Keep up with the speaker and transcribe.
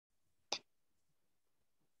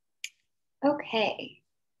Okay.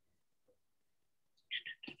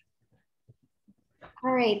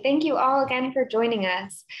 All right, thank you all again for joining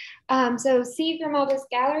us. So Grimaldis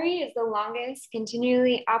Gallery is the longest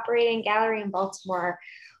continually operating gallery in Baltimore.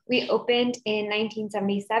 We opened in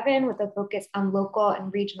 1977 with a focus on local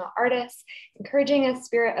and regional artists, encouraging a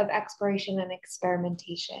spirit of exploration and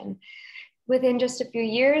experimentation. Within just a few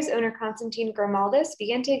years, owner Constantine Grimaldis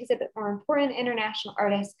began to exhibit more important international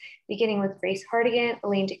artists, beginning with Grace Hardigan,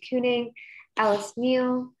 Elaine de Kooning, Alice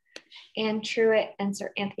Neal, Anne Truitt, and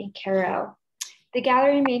Sir Anthony Caro. The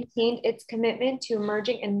gallery maintained its commitment to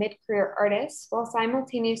emerging and mid-career artists while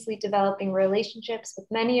simultaneously developing relationships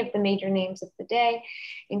with many of the major names of the day,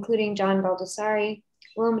 including John Baldessari,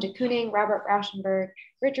 Willem de Kooning, Robert Rauschenberg,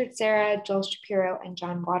 Richard Serra, Joel Shapiro, and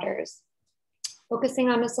John Waters. Focusing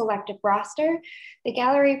on a selective roster, the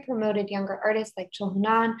gallery promoted younger artists like Chul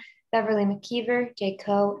Hunan, Beverly McKeever, Jay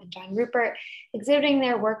Coe, and John Rupert, exhibiting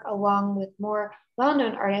their work along with more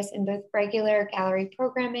well-known artists in both regular gallery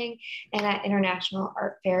programming and at international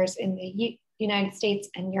art fairs in the United States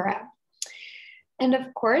and Europe. And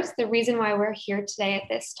of course, the reason why we're here today at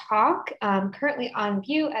this talk, currently on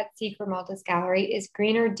view at Grimaldis Gallery, is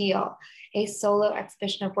Greener Deal, a solo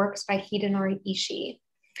exhibition of works by Hidenori Ishii.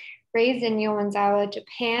 Raised in Yonezawa,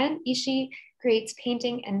 Japan, Ishii creates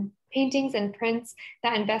paintings and prints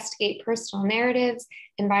that investigate personal narratives,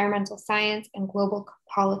 environmental science, and global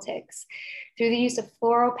politics. Through the use of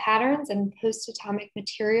floral patterns and post-atomic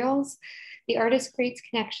materials, the artist creates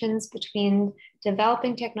connections between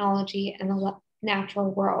developing technology and the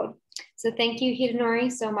natural world. So thank you, Hidenori,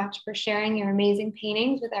 so much for sharing your amazing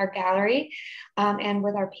paintings with our gallery and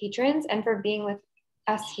with our patrons, and for being with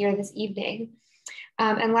us here this evening.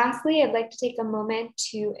 And lastly, I'd like to take a moment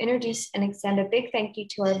to introduce and extend a big thank you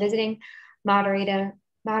to our visiting moderator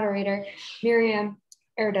Myriam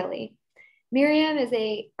Erdely. Myriam is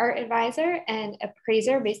an art advisor and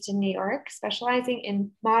appraiser based in New York, specializing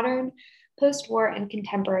in modern, post-war, and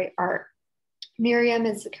contemporary art. Myriam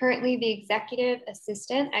is currently the executive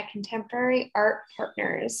assistant at Contemporary Art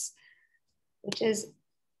Partners, which is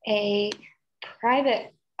a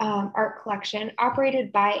private art collection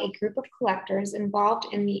operated by a group of collectors involved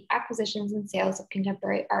in the acquisitions and sales of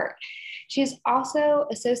contemporary art. She is also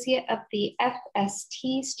associate of the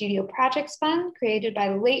FST Studio Projects Fund, created by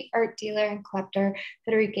the late art dealer and collector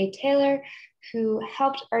Federico Taylor, who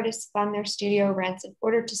helped artists fund their studio rents in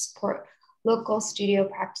order to support local studio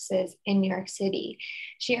practices in New York City.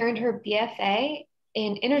 She earned her BFA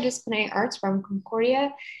in interdisciplinary arts from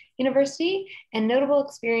Concordia University, and notable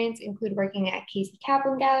experience include working at Casey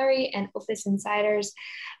Kaplan Gallery and Opus Insiders,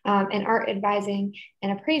 and art advising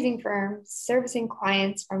and appraising firms servicing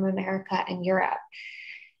clients from America and Europe.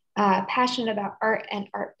 Passionate about art and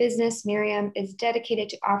art business, Myriam is dedicated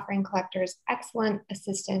to offering collectors excellent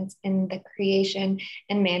assistance in the creation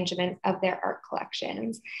and management of their art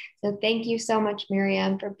collections. So thank you so much,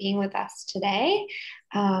 Myriam, for being with us today.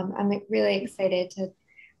 I'm really excited to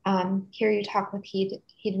hear you talk with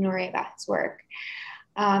Hidenori about his work.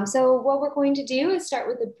 So what we're going to do is start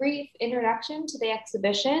with a brief introduction to the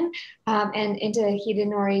exhibition and into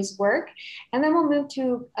Hidenori's work, and then we'll move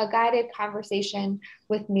to a guided conversation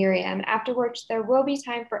with Myriam. Afterwards, there will be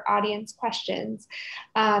time for audience questions.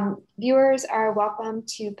 Viewers are welcome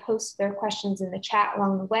to post their questions in the chat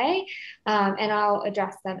along the way, and I'll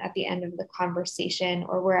address them at the end of the conversation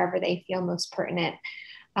or wherever they feel most pertinent.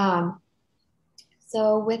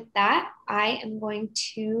 So with that, I am going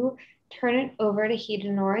to turn it over to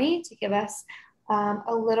Hidenori to give us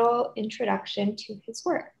a little introduction to his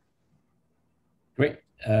work. Great.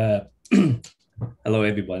 Hello,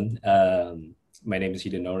 everyone. My name is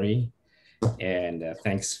Hidenori, and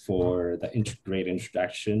thanks for the great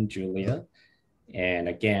introduction, Julia. And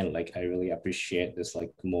again, I really appreciate this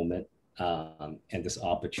moment and this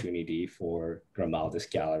opportunity for Grimaldis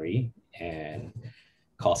Gallery and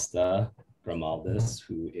Costa Grimaldis,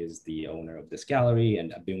 who is the owner of this gallery.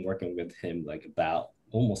 And I've been working with him about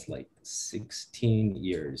almost 16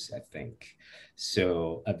 years, I think.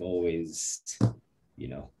 So I've always,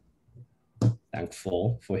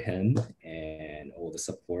 thankful for him and all the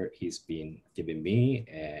support he's been giving me.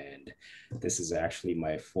 And this is actually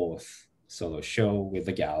my 4th solo show with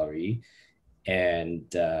the gallery. And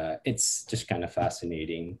it's just kind of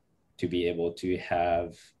fascinating to be able to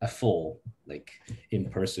have a full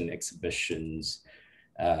in-person exhibitions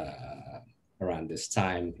around this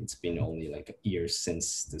time. It's been only a year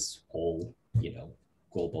since this whole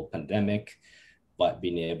global pandemic, but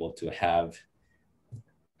being able to have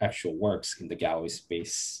actual works in the gallery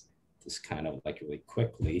space just kind of really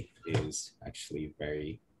quickly is actually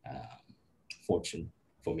very fortunate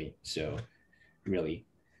for me. So really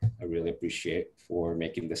I really appreciate for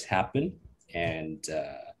making this happen. And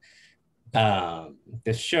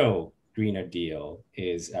the show Greener Deal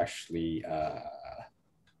is actually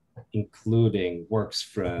including works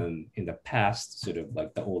from in the past. Sort of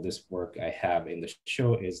like the oldest work I have in the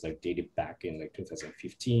show is like dated back in like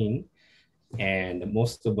 2015. And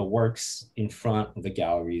most of the works in front of the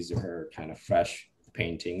galleries are kind of fresh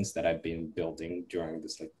paintings that I've been building during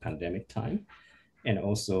this like pandemic time. And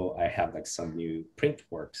also I have like some new print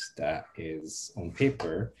works that is on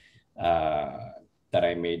paper that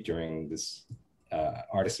I made during this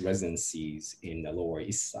artist residencies in the Lower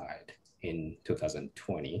East Side in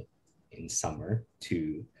 2020 in summer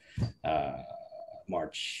to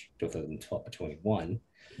March 2021.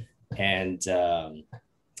 And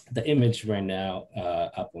the image right now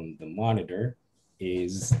up on the monitor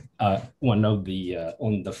is one of the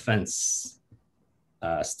On the Fence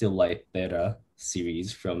Still Life Beta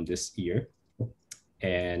series from this year.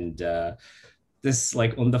 And this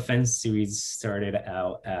like On the Fence series started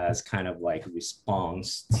out as kind of like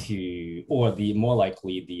response to, or the more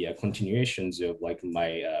likely the continuations of like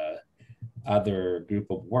my other group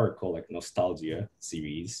of work called like Nostalgia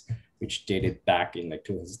series, which dated back in like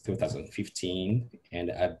 2015.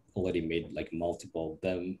 And I've already made like multiple of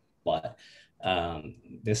them, but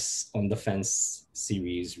this On the Fence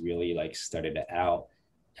series really like started out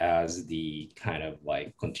as the kind of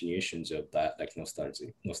like continuations of that like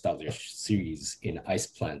nostalgia series in Ice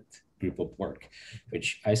Plant group of work,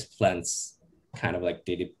 which Ice Plants kind of like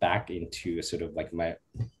dated back into a sort of like my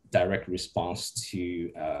direct response to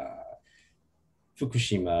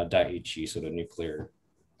Fukushima Daiichi sort of nuclear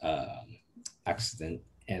accident.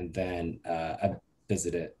 And then I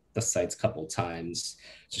visited the sites a couple times,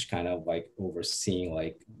 just kind of like overseeing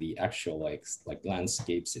like the actual like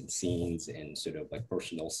landscapes and scenes and sort of like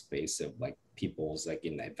personal space of like people's like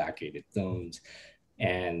in evacuated zones.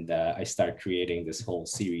 And I started creating this whole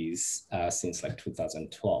series since like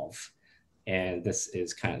 2012. And this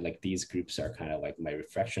is kind of like, these groups are kind of like my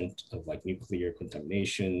reflection of like nuclear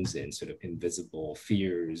contaminations and sort of invisible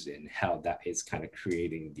fears and how that is kind of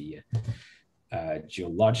creating the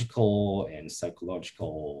geological and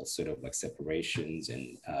psychological sort of like separations.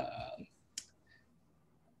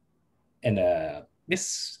 And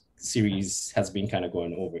this series has been kind of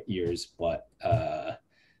going over years, but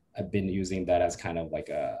I've been using that as kind of like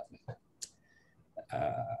a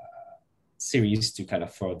series to kind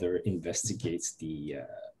of further investigate the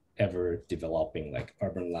ever developing like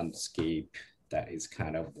urban landscape that is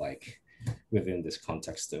kind of like within this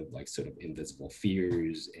context of like sort of invisible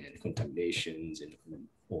fears and contaminations and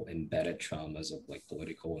or embedded traumas of like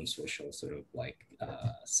political and social sort of like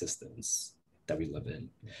systems that we live in.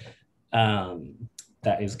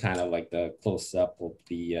 That is kind of like the close up of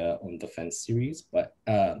the On the Fence series, but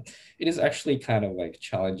it is actually kind of like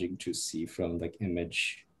challenging to see from like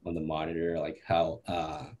image on the monitor, like how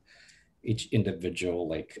each individual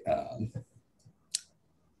like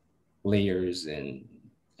layers and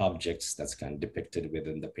objects that's kind of depicted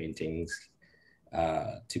within the paintings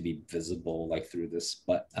to be visible like through this,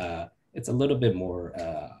 but it's a little bit more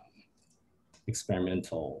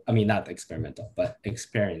experimental. I mean, not experimental, but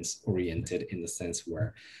experience oriented in the sense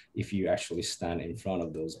where if you actually stand in front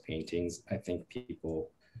of those paintings, I think people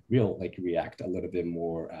react a little bit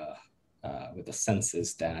more with the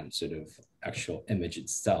senses than sort of actual image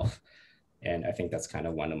itself. And I think that's kind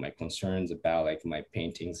of one of my concerns about like my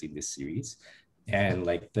paintings in this series. And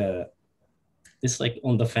like this like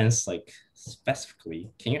On the Fence, like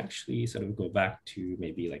specifically, can you actually sort of go back to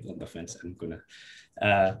maybe like On the Fence? I'm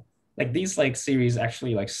gonna like these like series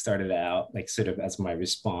actually like started out like sort of as my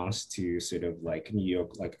response to sort of like New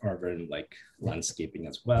York like urban like landscaping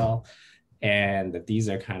as well. And these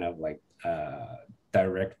are kind of like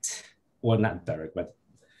direct, well not direct, but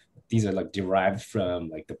these are like derived from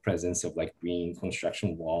like the presence of like green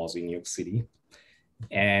construction walls in New York City.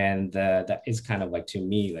 And that is kind of like to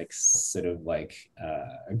me like sort of like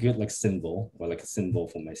a good like symbol, or like a symbol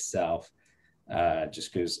for myself,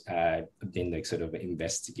 just because I've been like sort of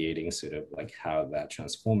investigating sort of like how that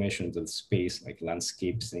transformations of space, like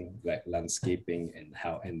landscaping and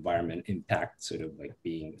how environment impact sort of like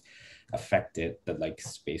being affected the like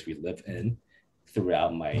space we live in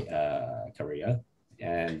throughout my career.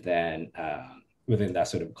 And then within that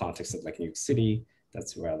sort of context of like New York City,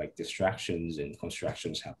 that's where like distractions and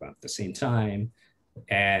constructions happen at the same time.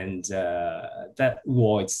 And that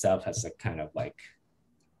wall itself has like kind of like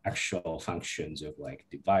actual functions of like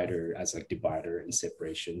divider and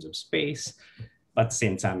separations of space. But at the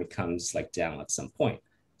same time, it comes like down at some point.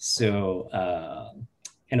 So,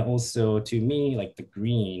 and also to me, like the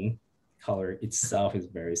green color itself is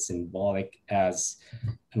very symbolic, as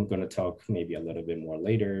I'm going to talk maybe a little bit more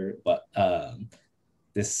later, but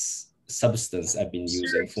this substance I've been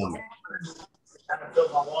using for my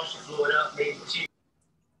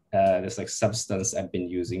this like substance I've been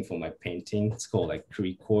using for my painting. It's called like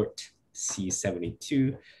Precourt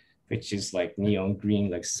C72, which is like neon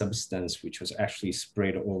green like substance, which was actually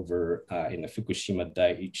sprayed over in the Fukushima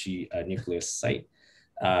Daiichi nuclear site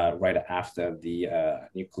right after the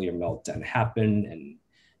nuclear meltdown happened, and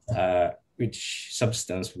which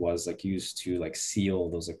substance was like used to like seal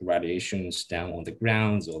those like radiations down on the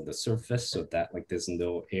grounds or the surface, so that like there's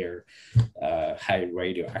no air, high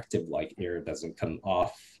radioactive like air doesn't come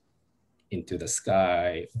off into the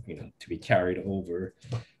sky, you know, to be carried over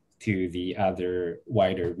to the other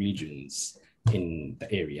wider regions in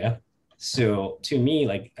the area. So to me,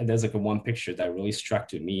 like there's like a one picture that really struck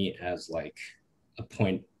to me as like a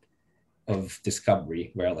point of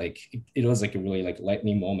discovery where like it was like a really like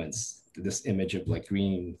lightning moments, this image of like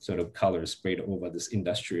green sort of color sprayed over this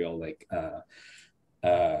industrial like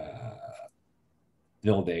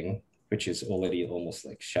building, which is already almost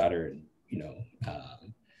like shattered, you know,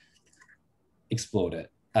 exploded.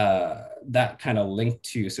 That kind of linked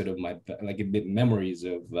to sort of my like a bit memories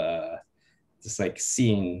of just like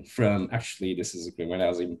seeing from, actually this is when I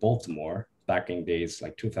was in Baltimore back in days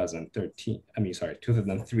like 2013, I mean sorry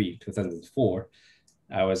 2003 2004.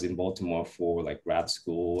 I was in Baltimore for like grad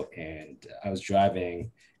school, and I was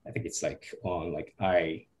driving, I think it's like on like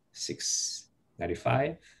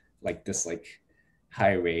I-695, like this like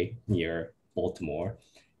highway near Baltimore,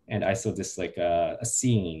 and I saw this like a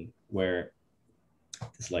scene where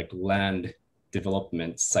this like land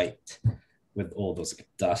development site with all those like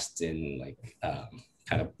dust and like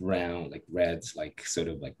kind of brown, like reds, like sort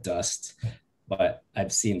of like dust. But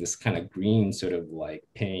I've seen this kind of green sort of like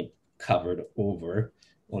paint covered over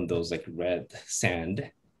on those like red sand,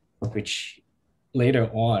 which later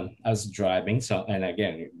on I was driving. So, and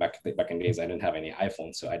again, back in days, I didn't have any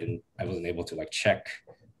iPhone, so I wasn't able to like check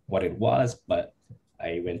what it was, but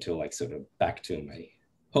I went to like sort of back to my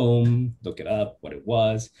home, look it up, what it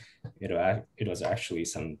was. It was actually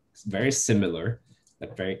some very similar,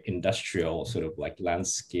 like very industrial sort of like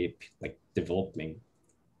landscape, like development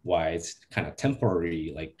wise kind of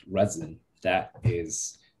temporary like resin that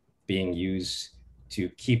is being used to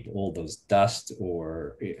keep all those dust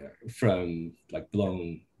or from like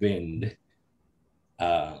blown wind,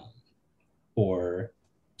 or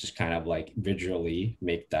just kind of like visually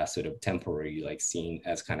make that sort of temporary like scene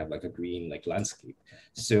as kind of like a green like landscape.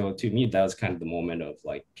 So to me, that was kind of the moment of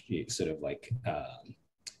like sort of like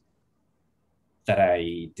that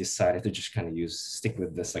I decided to just kind of stick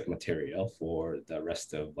with this like material for the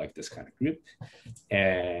rest of like this kind of group.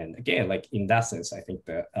 And again, like in that sense, I think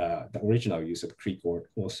the original use of Precourt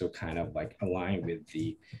also kind of like aligned with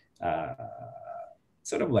the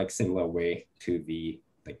sort of like similar way to the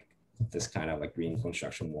like this kind of like green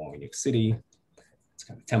construction wall in New York City. It's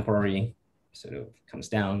kind of temporary, sort of comes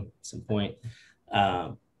down at some point.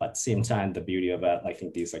 But at the same time, the beauty of it, I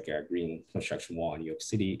think these like a green construction wall in New York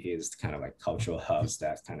City is kind of like cultural hubs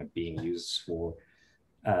that's kind of being used for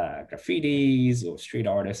graffitis, or street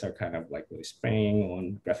artists are kind of like really spraying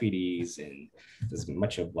on graffitis, and there's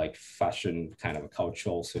much of like fashion kind of a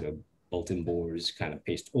cultural sort of bulletin boards kind of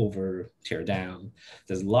paste over, tear down.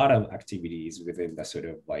 There's a lot of activities within the sort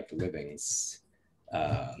of like livings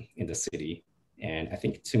in the city. And I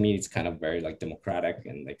think to me, it's kind of very like democratic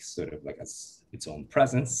and like sort of like its own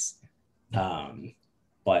presence.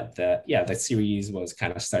 But the series was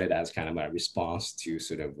kind of started as kind of a response to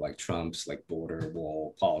sort of like Trump's like border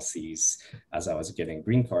wall policies, as I was getting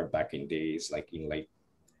green card back in days, like in late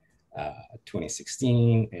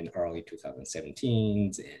 2016 and early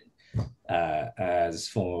 2017. And as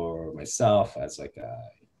for myself, as like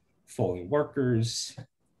foreign workers,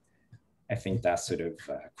 I think that sort of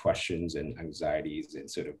questions and anxieties and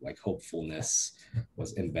sort of like hopefulness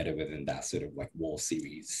was embedded within that sort of like wall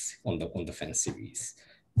series on the fence series.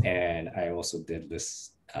 And I also did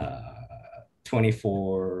this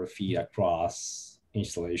 24 feet across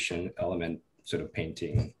installation element sort of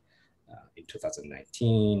painting in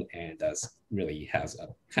 2019, and that's really has a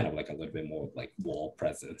kind of like a little bit more like wall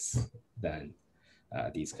presence than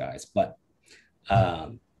these guys. But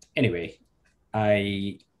anyway,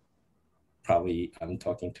 I'm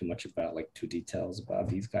talking too much about like two details about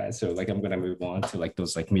these guys. So like I'm gonna move on to like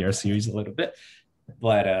those like mirror series a little bit.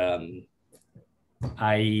 But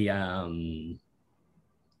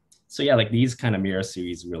so yeah, like these kind of mirror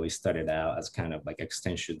series really started out as kind of like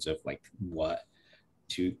extensions of like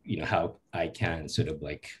how I can sort of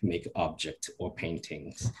like make object or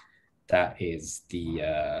paintings. That is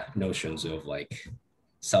the notions of like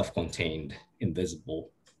self-contained,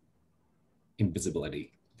 invisible,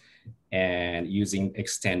 invisibility, and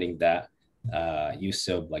extending that use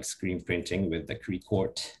of like screen printing with the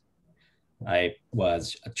Cricut. I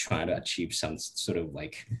was trying to achieve some sort of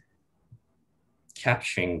like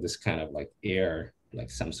capturing this kind of like air, like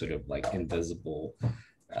some sort of like invisible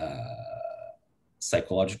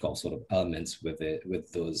psychological sort of elements with it,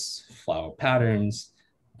 with those flower patterns.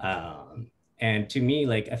 And to me,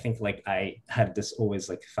 like, I think like I had this always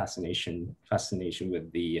like fascination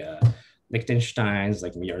with the Liechtenstein's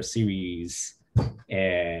like mirror series.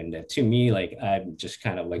 And to me, like, I'm just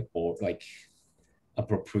kind of like like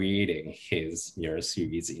appropriating his mirror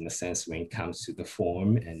series in a sense when it comes to the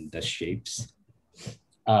form and the shapes.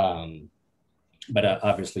 But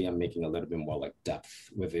obviously I'm making a little bit more like depth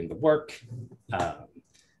within the work.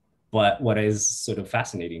 But what is sort of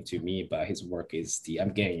fascinating to me about his work is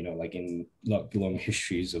again, you know, like in long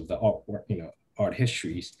histories of the art, you know, art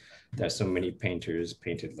histories, there's so many painters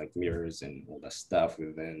painted like mirrors and all that stuff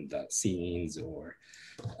within the scenes or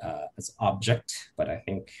as object. But I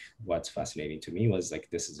think what's fascinating to me was like,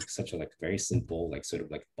 this is such a like very simple, like sort of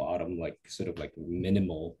like bottom, like sort of like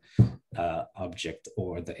minimal object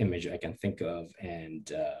or the image I can think of. And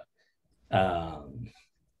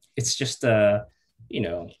it's just, you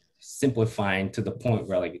know, simplifying to the point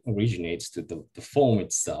where like originates to the form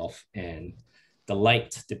itself and the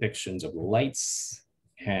light depictions of lights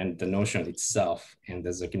and the notion itself. And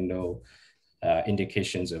there's like no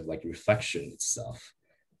indications of like reflection itself.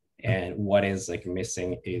 And what is like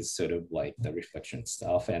missing is sort of like the reflection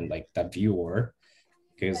itself and like the viewer,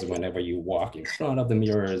 because whenever you walk in front of the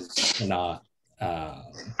mirrors, not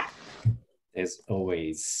there's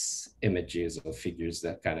always images of figures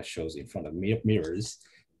that kind of shows in front of mirrors.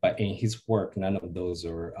 But in his work, none of those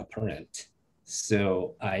are apparent.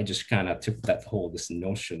 So I just kind of took that whole, this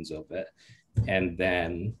notions of it, and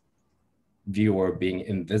then viewer being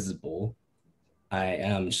invisible, I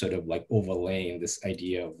am sort of like overlaying this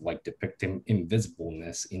idea of like depicting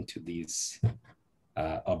invisibleness into these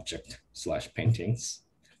object / paintings.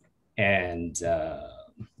 And I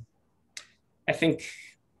think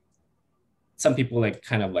some people like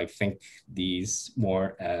kind of like think these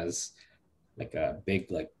more as like a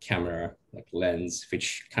big like camera like lens,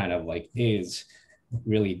 which kind of like is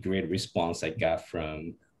really great response I got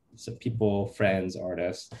from some people, friends,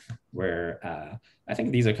 artists, where I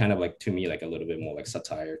think these are kind of like, to me, like a little bit more like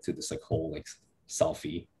satire to this like whole like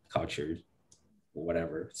selfie culture or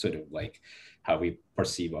whatever, sort of like how we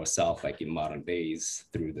perceive ourselves like in modern days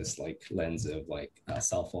through this like lens of like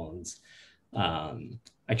cell phones.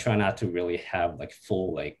 I try not to really have like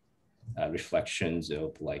full like reflections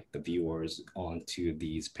of like the viewers onto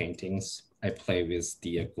these paintings. I play with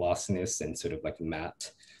the glossiness and sort of like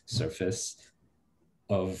matte surface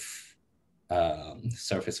of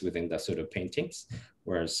surface within the sort of paintings,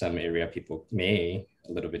 where some area people may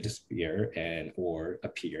a little bit disappear and or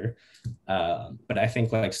appear. But I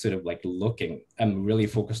think like sort of like looking, I'm really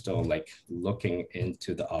focused on like looking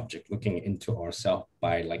into the object, looking into ourselves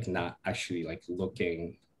by like not actually like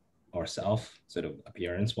looking ourselves sort of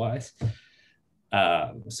appearance wise.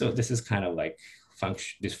 So this is kind of like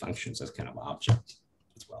this functions as kind of object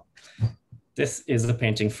as well. This is a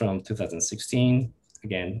painting from 2016.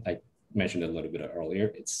 Again, I mentioned it a little bit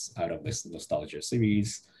earlier. It's out of this nostalgia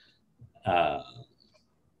series,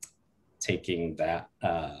 taking that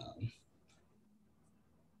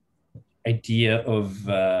idea of,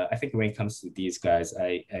 I think when it comes to these guys,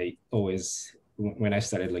 I always, when I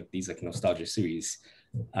started like these like nostalgia series,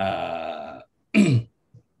 I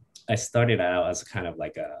started out as kind of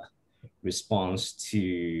like a response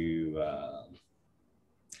to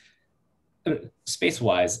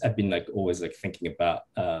space-wise. I've been like always like thinking about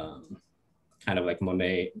kind of like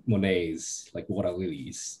Monet's like water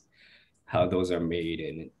lilies, how those are made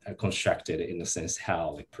and constructed in a sense,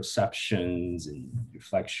 how like perceptions and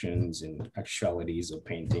reflections and actualities of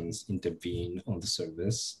paintings intervene on the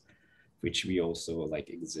surface, which we also like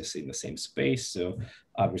exist in the same space. So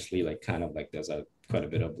obviously like kind of like there's quite a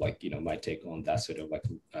bit of like, you know, my take on that sort of like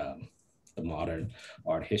the modern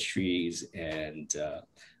art histories. And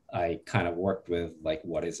I kind of worked with like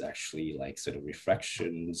what is actually like sort of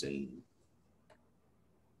reflections and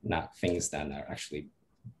not things that are actually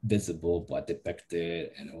visible but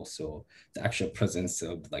depicted, and also the actual presence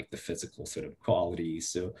of like the physical sort of qualities.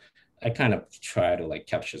 So I kind of try to like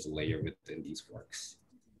capture the layer within these works.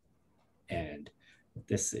 And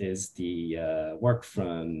this is the work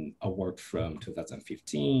from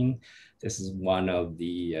 2015. This is one of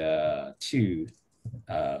the two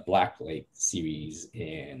Black Lake series,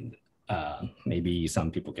 and maybe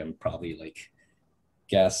some people can probably like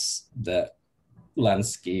guess the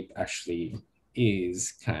landscape actually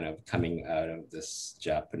is kind of coming out of this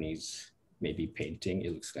Japanese maybe painting.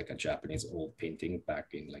 It looks like a Japanese old painting back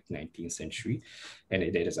in like 19th century. And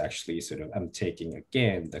it is actually sort of, I'm taking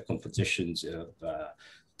again the compositions of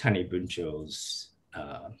Tani Buncho's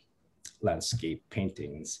landscape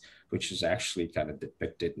paintings, which is actually kind of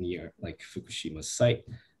depicted near like Fukushima site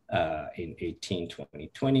in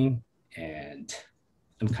 2020. And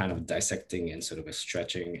I'm kind of dissecting and sort of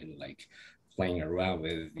stretching and like playing around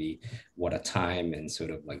with the what a time and sort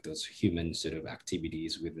of like those human sort of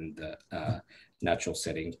activities within the natural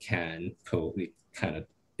setting can kind of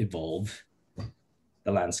evolve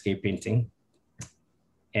the landscape painting.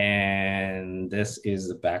 And this is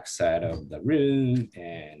the backside of the room,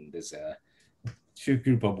 and there's a two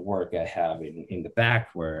group of work I have in the back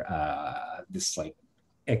where this like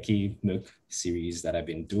Eki Mook series that I've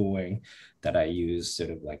been doing that I use sort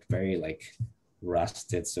of like very like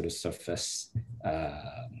rusted sort of surface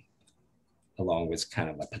along with kind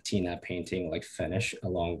of a patina painting like finish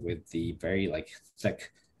along with the very like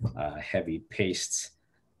thick heavy paste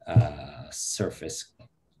surface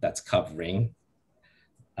that's covering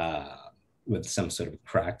with some sort of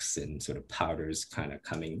cracks and sort of powders kind of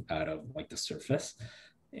coming out of like the surface.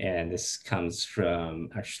 And this comes from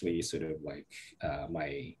actually sort of like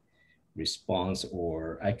my response,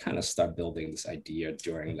 or I kind of start building this idea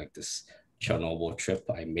during like this Chernobyl trip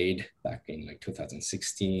I made back in like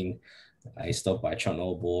 2016. I stopped by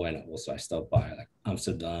Chernobyl and also I stopped by like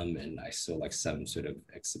Amsterdam and I saw like some sort of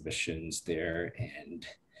exhibitions there. And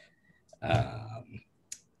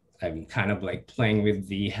I'm kind of like playing with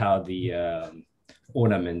the how the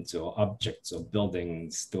ornaments or objects or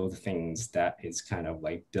buildings, those things that is kind of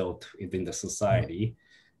like built within the society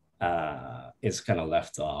is kind of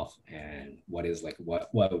left off, and what is like what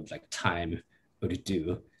would like time would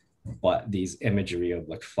do. But these imagery of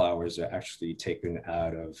like flowers are actually taken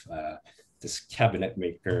out of this cabinet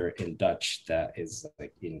maker in Dutch that is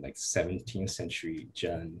like in like 17th century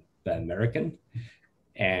John the American.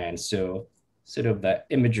 And so sort of the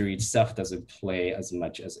imagery itself doesn't play as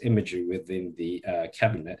much as imagery within the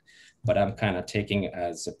cabinet, but I'm kind of taking it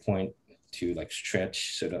as a point to like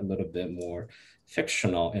stretch sort of a little bit more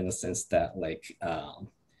fictional in the sense that like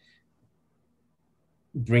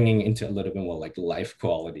bringing into a little bit more like life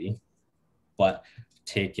quality, but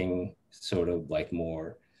taking sort of like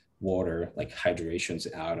more water, like hydrations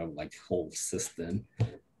out of like whole system.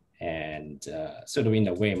 And sort of in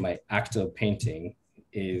a way, my act of painting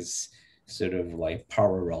is sort of like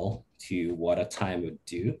parallel to what a time would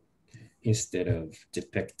do instead of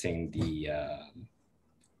depicting the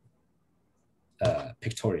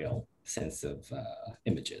pictorial sense of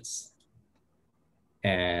images.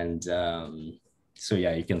 And so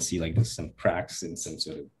yeah, you can see like there's some cracks and some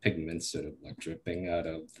sort of pigments sort of like dripping out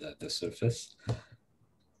of the surface.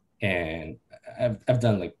 And I've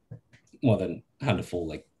done like more than a handful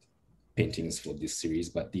like paintings for this series,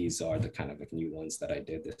 but these are the kind of like new ones that I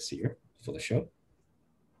did this year for the show.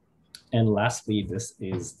 And lastly, this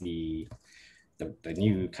is the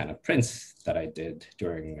new kind of prints that I did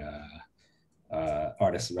during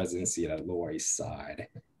artist residency at Lower Eastside.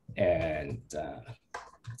 And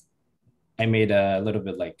I made a little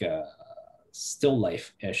bit like a still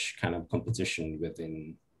life-ish kind of composition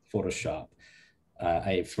within Photoshop.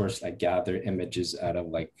 I first like gathered images out of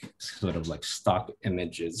like sort of like stock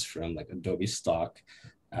images from like Adobe stock,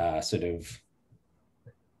 sort of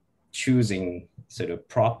choosing sort of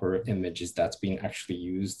proper images that's being actually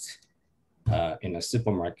used in a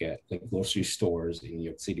supermarket, like grocery stores in New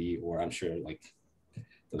York City, or I'm sure like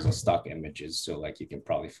those are stock images. So like you can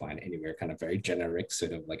probably find anywhere kind of very generic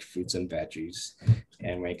sort of like fruits and veggies.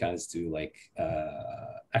 And when it comes to like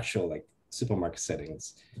actual like supermarket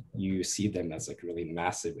settings, you see them as like really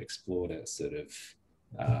massive, exploded sort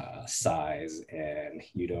of size, and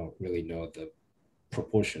you don't really know the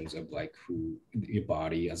proportions of like who your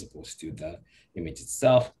body as opposed to the image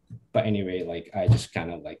itself. But anyway, like I just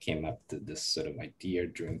kind of like came up to this sort of idea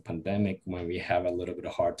during pandemic when we have a little bit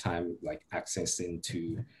of hard time like accessing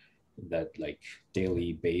to that like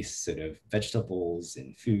daily base sort of vegetables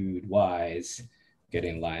and food wise,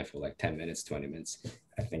 getting in line for like 10 minutes, 20 minutes.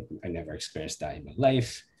 I think I never experienced that in my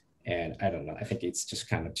life. And I don't know, I think it's just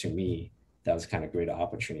kind of, to me, that was kind of great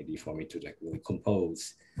opportunity for me to like really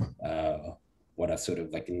compose what are sort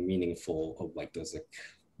of like meaningful of like those like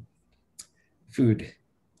food,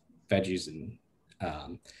 veggies, and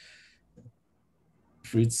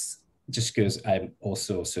fruits, just because I'm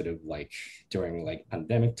also sort of like during like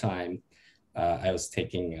pandemic time, I was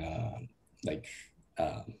taking like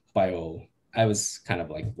bio I was kind of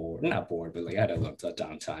like bored, not bored, but like I had a lot of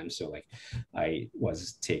downtime. So like I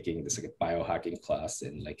was taking this like a biohacking class,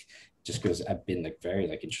 and like just because I've been like very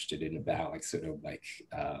like interested in about like sort of like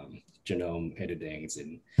genome editings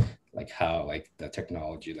and like how like the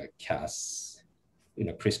technology like Cas,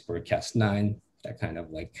 CRISPR Cas9, that kind of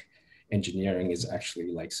like engineering is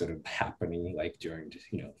actually like sort of happening like during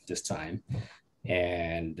this time.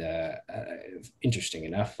 And interesting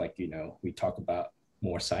enough, like we talk about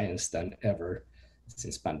more science than ever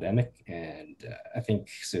since pandemic, and I think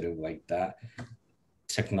sort of like that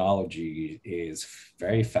technology is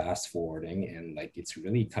very fast forwarding, and like it's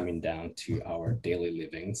really coming down to our daily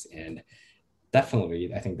livings. And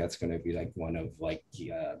definitely I think that's going to be like one of like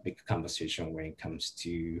big conversation when it comes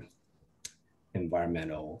to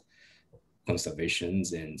environmental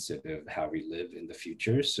conservations and sort of how we live in the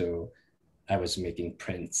future. So I was making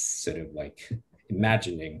prints, sort of like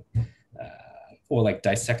imagining or like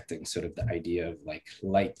dissecting sort of the idea of like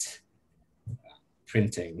light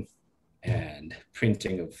printing and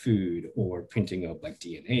printing of food or printing of like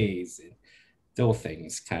DNAs and those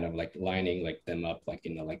things, kind of like lining like them up like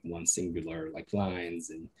like one singular like lines,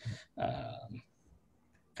 and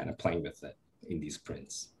kind of playing with it in these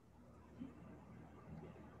prints.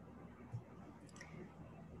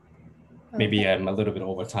 Maybe I'm a little bit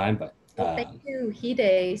over time, but well, thank you,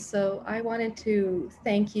 Hide. So I wanted to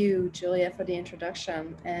thank you, Julia, for the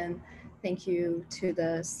introduction, and thank you to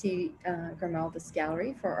the Grimaldis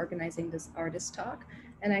Gallery for organizing this artist talk.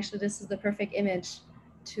 And actually, this is the perfect image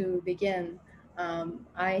to begin.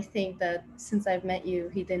 I think that since I've met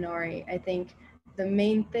you, Hidenori, I think the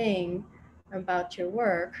main thing about your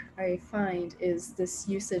work I find is this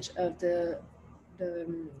usage of the,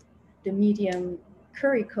 the medium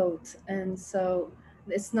curry coat. And so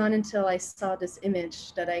it's not until I saw this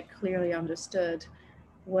image that I clearly understood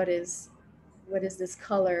what is this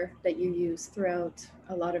color that you use throughout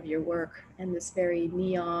a lot of your work, and this very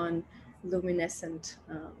neon luminescent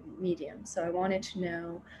medium. So I wanted to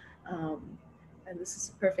know, and this is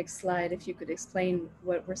a perfect slide, if you could explain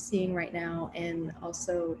what we're seeing right now, and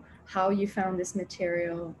also how you found this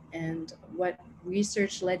material and what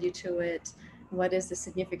research led you to it. What is the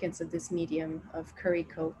significance of this medium of curry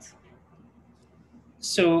coat?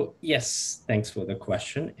 So yes, thanks for the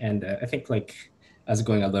question. And I think like I was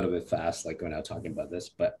going a little bit fast, like when I was talking about this,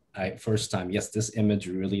 but I first time, yes, this image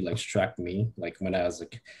really like struck me. Like when I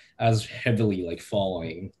was heavily like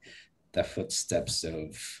following the footsteps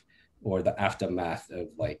of, or the aftermath of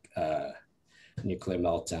like nuclear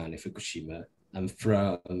meltdown in Fukushima. I'm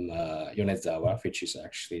from Yonezawa, which is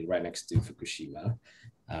actually right next to Fukushima.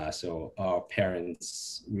 So our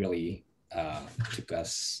parents really took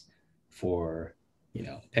us for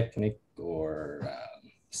picnic or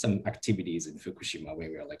some activities in Fukushima when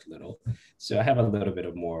we were like little. So I have a little bit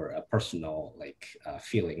of more personal like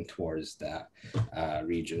feeling towards that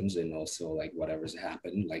regions, and also like whatever's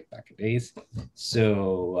happened like back in days.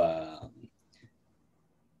 So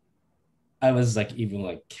I was like even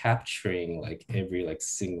like capturing like every like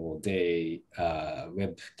single day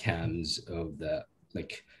webcams of the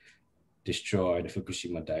like destroyed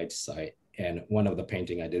Fukushima Daiichi site. And one of the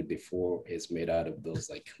painting I did before is made out of those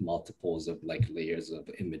like multiples of like layers of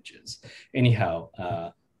images. Anyhow,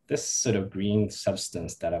 this sort of green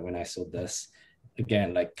substance that when I saw this,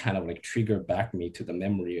 again, like kind of like triggered back me to the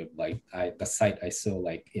memory of like the site I saw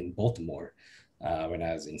like in Baltimore when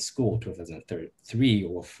I was in school, 2003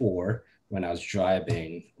 or 4, when I was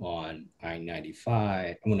driving on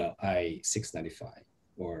I-95, oh no, I-695,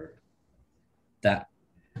 or that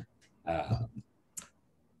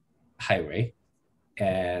highway.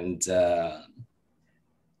 And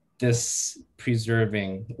this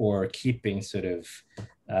preserving or keeping sort of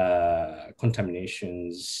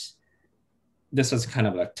contaminations, this was kind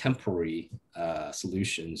of like temporary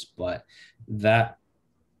solutions, but that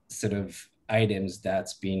sort of items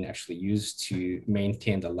that's being actually used to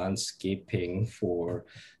maintain the landscaping for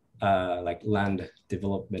like land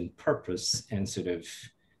development purpose, and sort of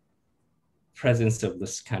presence of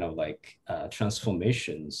this kind of like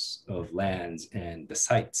transformations of lands and the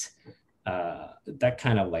sites, that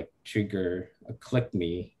kind of like trigger click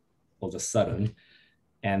me all of a sudden.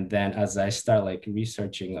 And then as I start like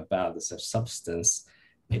researching about this substance,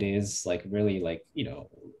 it is like really like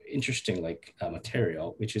interesting like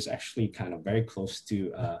material, which is actually kind of very close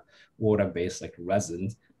to water-based like resin.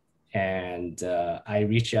 And I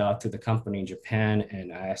reach out to the company in Japan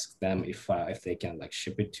and I ask them if they can like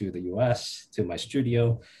ship it to the US to my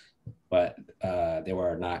studio, but they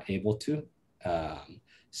were not able to.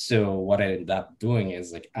 So what I ended up doing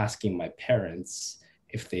is like asking my parents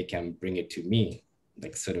if they can bring it to me,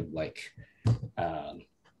 like sort of like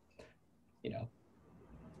you know,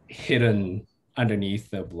 hidden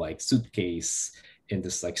underneath of like suitcase in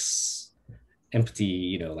this like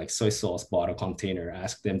empty, like soy sauce bottle container,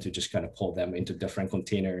 ask them to just kind of pull them into different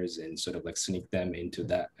containers and sort of like sneak them into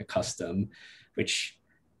that custom, which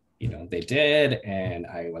they did. And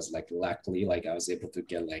I was like, luckily, like I was able to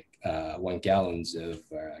get like 1 gallons of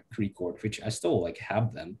Creekord, which I still like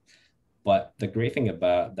have them. But the great thing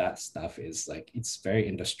about that stuff is like it's very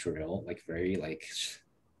industrial, like very like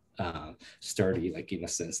sturdy, like in a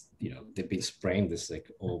sense, they've been spraying this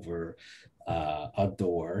like over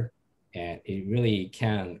outdoor, and it really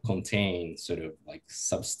can contain sort of like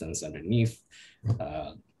substance underneath.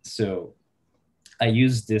 So I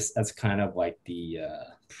use this as kind of like the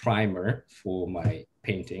primer for my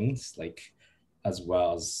paintings, like as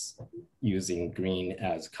well as using green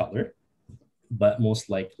as color. But most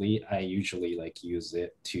likely I usually like use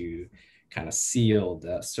it to kind of seal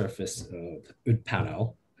the surface of the wood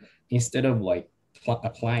panel instead of like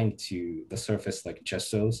applying to the surface like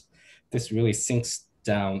gessos. This really sinks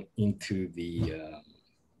down into the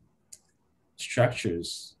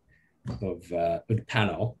structures of wood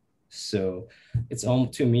panel. So it's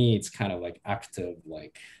to me, it's kind of like active,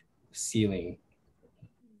 like sealing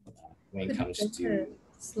when it comes to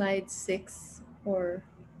slide 6 or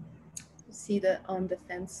see the on the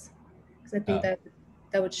fence, because I think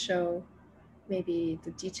that would show maybe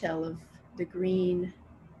the detail of the green.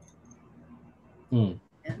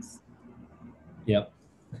 Yes. Yep.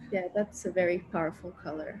 Yeah, that's a very powerful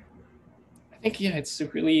color. I think, yeah, it's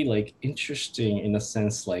really like interesting in a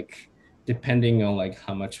sense, like depending on like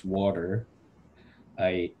how much water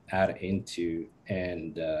I add into,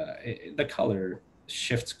 and the color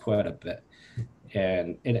shifts quite a bit.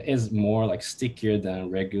 And it is more like stickier than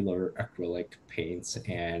regular acrylic paints,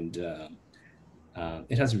 and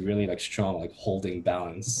it has really like strong like holding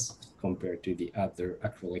balance compared to the other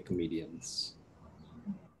acrylic mediums.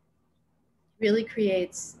 Really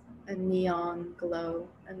creates a neon glow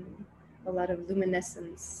and a lot of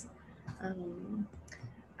luminescence.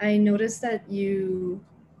 I noticed that you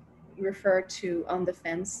refer to On the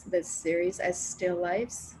Fence, this series, as still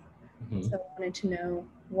lifes. Mm-hmm. So I wanted to know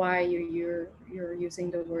why you're using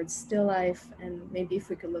the word still life, and maybe if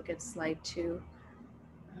we could look at slide 2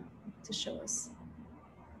 to show us.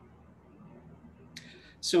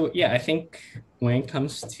 So yeah, I think when it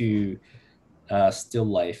comes to still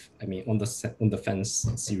life, I mean, on the Fence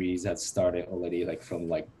series had started already like from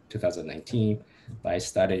like 2019, but I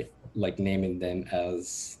started like naming them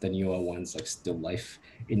as the newer ones, like still life.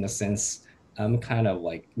 In a sense, I'm kind of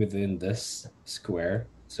like within this square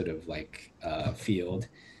sort of like field,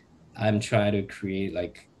 I'm trying to create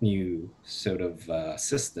like new sort of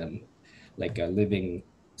system, like a living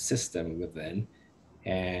system within.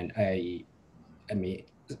 And I mean,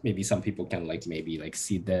 maybe some people can like maybe like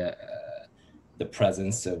see the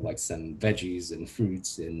presence of like some veggies and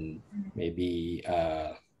fruits and maybe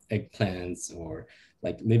eggplants or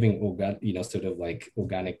like living sort of like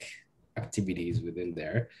organic activities within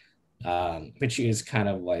there, which is kind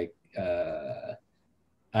of like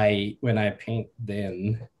when I paint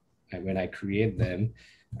them and when I create them,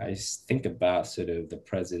 I think about sort of the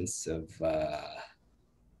presence of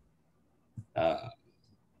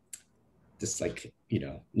this like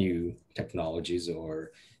new technologies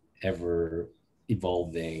or ever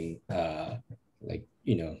evolving like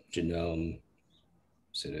genome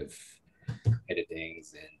sort of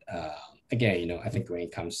editings. And again, I think when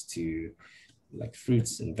it comes to like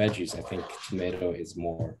fruits and veggies, I think tomato is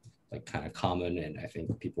more like kind of common, and I think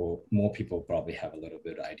more people probably have a little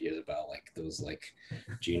bit of ideas about like those like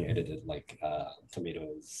gene edited like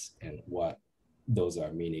tomatoes and what those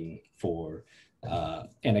are meaning for.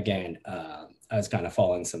 And again, I was kind of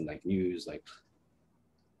following some like news like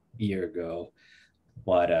a year ago,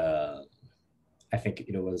 but I think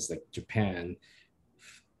it was like Japan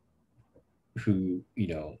who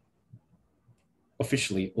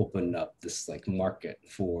officially opened up this like market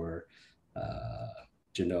for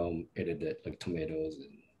genome edited like tomatoes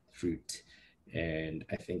and fruit. And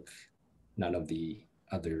I think none of the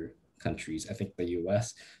other countries, I think the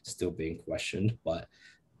US still being questioned, but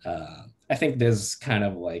I think there's kind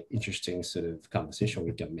of like interesting sort of conversation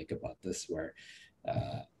we can make about this where,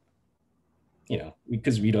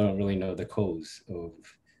 because we don't really know the cause of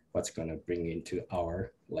what's going to bring into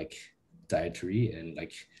our like dietary and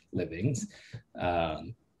like livings.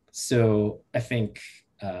 So I think,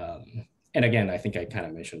 and again, I think I kind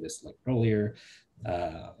of mentioned this like earlier,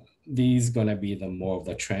 these gonna be the more of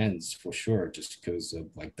the trends for sure, just because of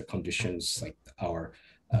like the conditions like our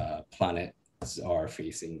planets are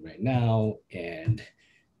facing right now, and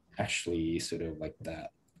actually sort of like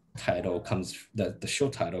that title comes, the show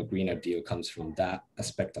title, Green Ideal, comes from that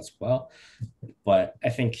aspect as well. But I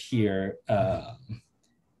think here,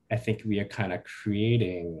 I think we are kind of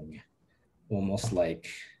creating almost like,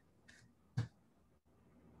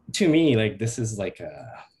 to me, like this is like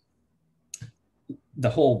the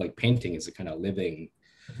whole like painting is a kind of living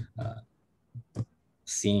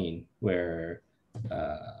scene where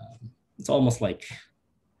it's almost like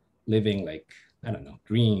living like, I don't know,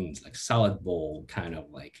 greens, like salad bowl kind of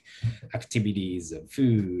like activities of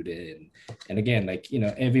food. And again, like, you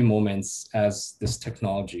know, every moment as this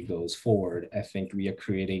technology goes forward, I think we are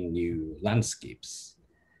creating new landscapes,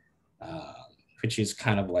 which is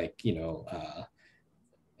kind of like, you know,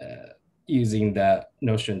 using the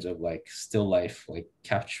notions of like still life, like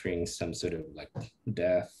capturing some sort of like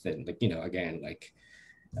death and like, you know, again, like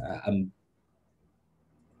I'm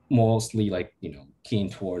mostly like, you know, keen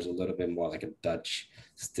towards a little bit more like a Dutch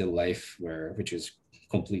still life, which is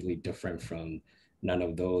completely different from none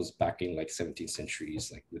of those back in like 17th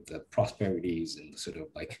centuries, like with the prosperities and sort of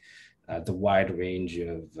like the wide range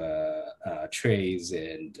of trades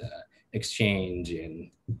and exchange,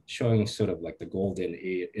 and showing sort of like the golden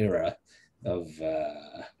era of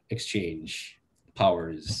exchange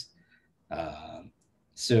powers.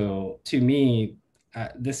 So to me,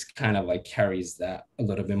 this kind of like carries that a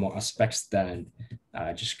little bit more aspects than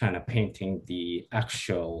just kind of painting the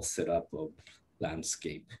actual setup of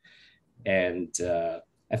landscape. And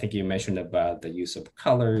I think you mentioned about the use of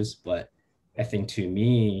colors, but I think to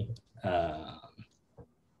me,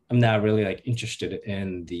 I'm not really like interested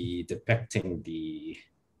in the depicting the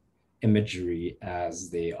imagery as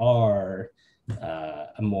they are.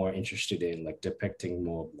 I'm more interested in like depicting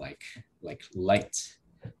more like light,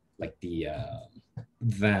 like the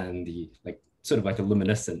than the like sort of like a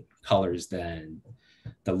luminescent colors than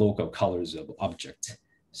the local colors of object.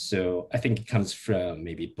 So I think it comes from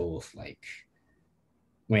maybe both, like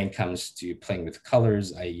when it comes to playing with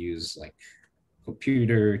colors, I use like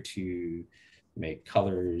computer to make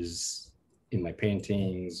colors in my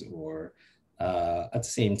paintings, or at the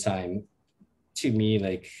same time, to me,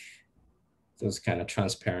 like those kind of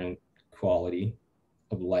transparent quality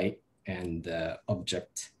of light and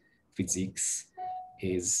object physiques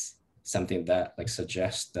is something that like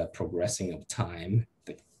suggests the progressing of time,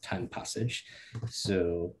 the time passage.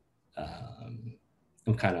 So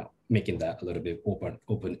I'm kind of making that a little bit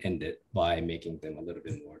open-ended by making them a little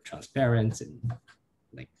bit more transparent and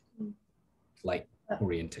like light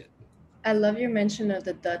oriented. I love your mention of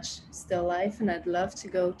the Dutch still life, and I'd love to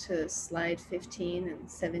go to slide 15 and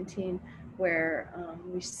 17, where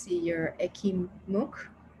we see your Ekimuk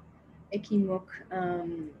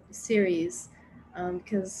series,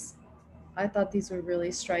 because I thought these were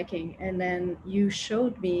really striking. And then you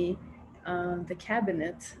showed me the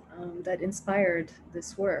cabinet that inspired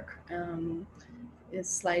this work. Is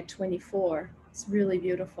slide 24. It's really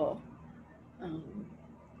beautiful.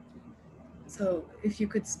 So if you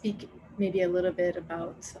could speak maybe a little bit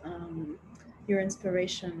about your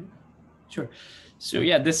inspiration. Sure. So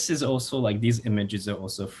yeah, this is also like, these images are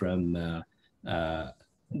also from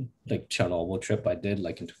like Chernobyl trip I did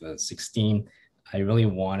like in 2016. I really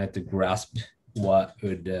wanted to grasp what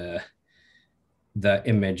would the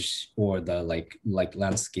image or the like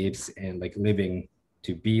landscapes and like living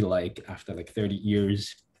to be like after like 30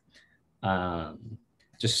 years,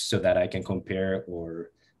 just so that I can compare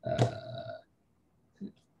or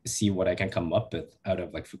see what I can come up with out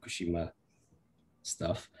of like Fukushima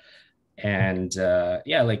stuff. And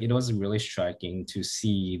yeah, like it was really striking to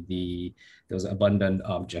see those abundant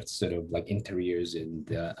objects, sort of like interiors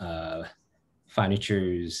and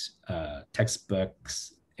furnitures,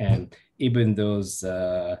 textbooks, and even those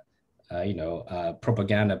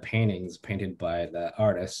propaganda paintings painted by the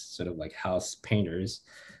artists, sort of like house painters,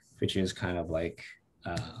 which is kind of like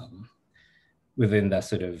within that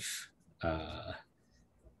sort of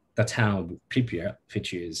the town Pripyat,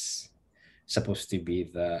 which is supposed to be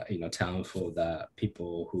the town for the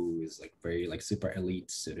people who is like very like super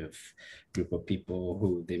elite sort of group of people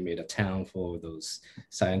who they made a town for those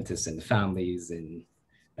scientists and families. And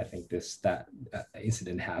I think that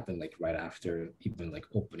incident happened like right after even like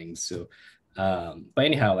opening. So but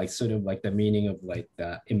anyhow, like sort of like the meaning of like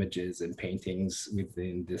the images and paintings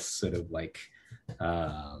within this sort of like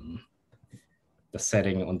the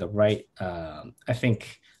setting on the right. I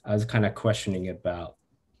think I was kind of questioning about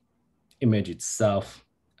image itself,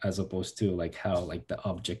 as opposed to like how like the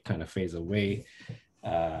object kind of fades away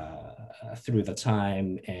through the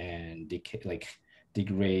time and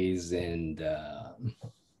degrades and well,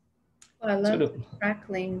 I love sort of the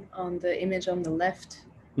crackling on the image on the left.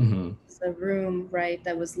 Mm-hmm. It's a room, right,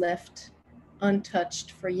 that was left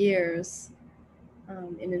untouched for years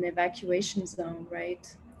in an evacuation zone,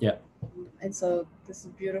 right? Yeah. And so this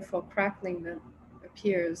beautiful crackling that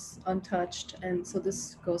appears untouched. And so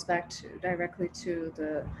this goes back to directly to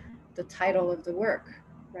the title of the work,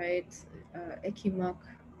 right? Ekimok,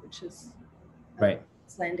 which is Right.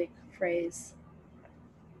 Icelandic phrase.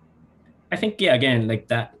 I think, yeah, again, like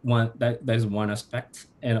there's one aspect.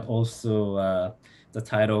 And also the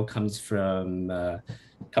title comes from a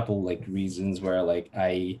couple like reasons where like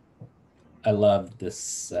I love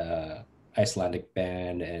this Icelandic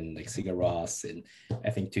band and like Sigur Rós. And I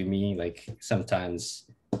think to me, like sometimes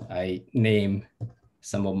I name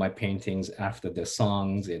some of my paintings after the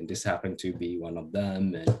songs, and this happened to be one of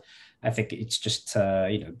them. And I think it's just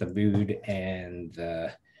the mood and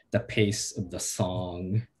the pace of the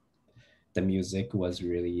song, the music was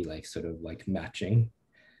really like sort of like matching.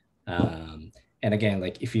 And again,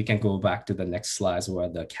 like if you can go back to the next slides where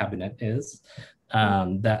the cabinet is,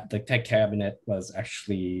 that the tech cabinet was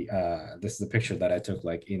actually this is a picture that I took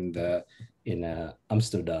like in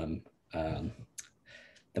Amsterdam,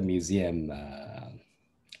 the museum.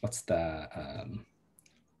 What's the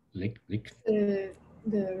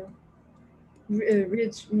the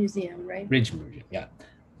Ridge Museum, right? Ridge Museum, yeah.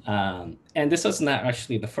 And this was not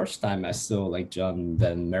actually the first time I saw like John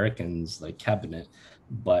Van American's like cabinet,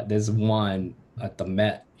 but there's one at the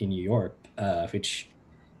Met in New York, which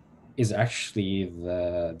is actually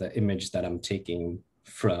the image that I'm taking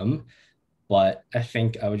from. But I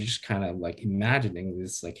think I was just kind of like imagining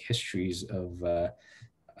this like histories of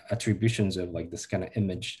attributions of like this kind of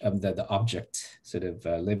image of the object, sort of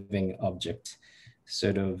living object,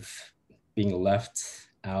 sort of being left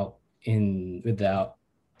out in without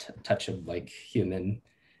touch of like human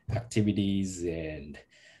activities, and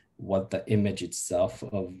what the image itself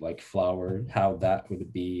of like flower, how that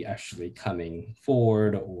would be actually coming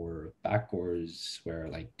forward or backwards, where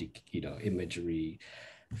like imagery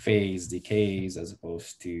phase decays as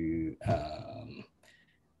opposed to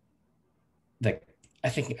like I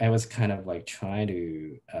think I was kind of like trying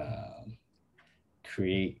to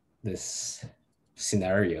create this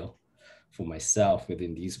scenario for myself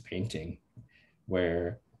within these painting,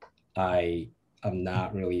 where I am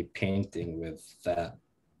not really painting with that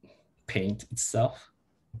paint itself,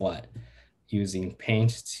 but using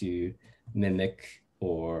paint to mimic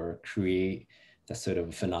or create the sort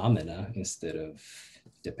of phenomena instead of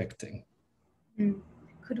depicting.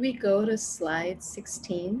 Could we go to slide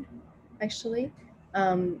 16, actually?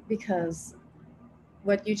 Because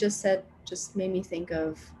what you just said just made me think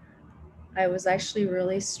of, I was actually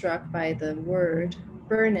really struck by the word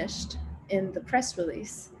burnished in the press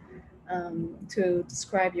release to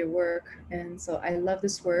describe your work. And so I love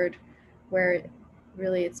this word where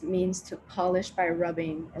really it means to polish by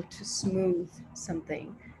rubbing or to smooth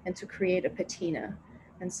something and to create a patina.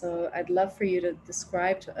 And so I'd love for you to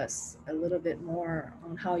describe to us a little bit more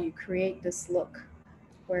on how you create this look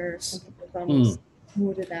where something is almost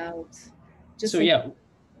smoothed out. Just so yeah,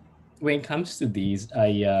 when it comes to these, I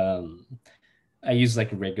use like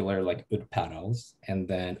regular like wood panels, and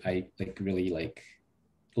then I like really like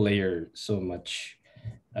layer so much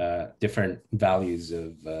different values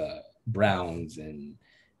of browns and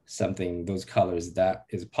something, those colors that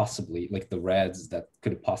is possibly like the reds that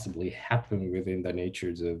could possibly happen within the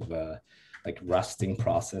natures of like rusting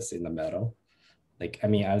process in the metal. Like, I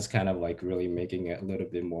mean, I was kind of like really making it a little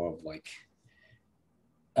bit more of like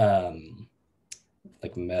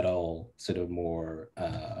metal, sort of more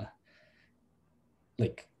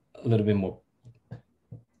like a little bit more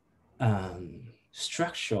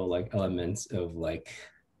structural like elements of like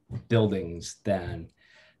buildings than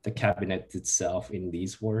the cabinet itself in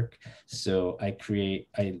these work. So I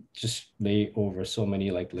just lay over so many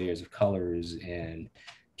like layers of colors and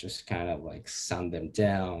just kind of like sand them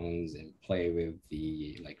down and play with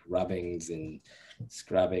the like rubbings and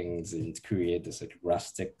scrubbings and create this like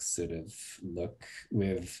rustic sort of look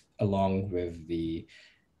with, along with the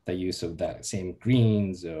use of that same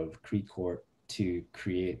greens of Creecourt to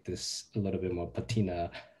create this a little bit more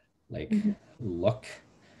patina like look,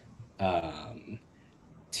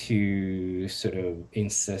 to sort of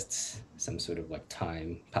insist some sort of like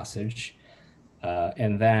time passage.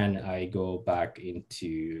 And then I go back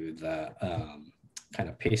into the kind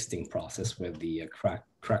of pasting process where the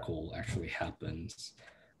crackle actually happens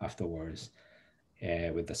afterwards,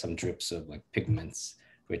 with some drips of like pigments,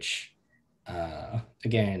 which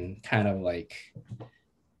again, kind of like,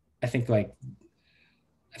 I think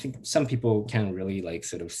some people can really like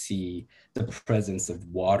sort of see the presence of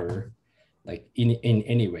water like in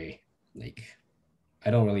any way. Like I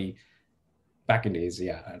don't really, back in days,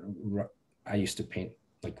 yeah, I used to paint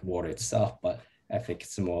like water itself, but I think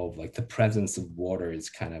it's more of like the presence of water is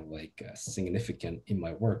kind of like significant in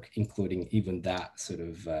my work, including even that sort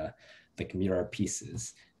of like mirror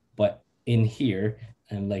pieces. But in here,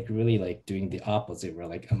 I'm like really like doing the opposite, where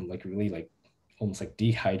like I'm like really like almost like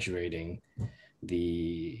dehydrating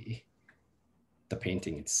the the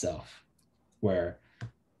painting itself, where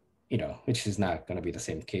which is not going to be the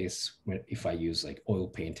same case if I use like oil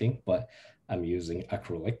painting, but I'm using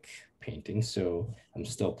acrylic painting. So I'm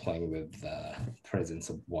still playing with the presence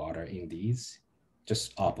of water in these,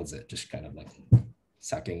 just opposite, just kind of like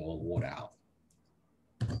sucking all water out.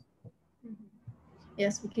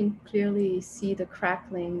 Yes, we can clearly see the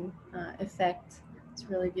crackling effect. It's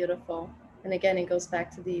really beautiful. And again, it goes back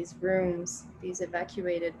to these rooms, these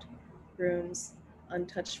evacuated rooms,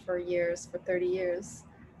 untouched for years, for 30 years.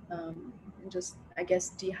 And just, I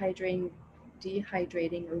guess, dehydrating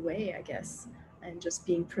away, I guess, and just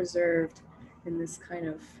being preserved in this kind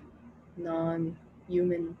of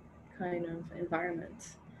non-human kind of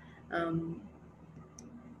environment.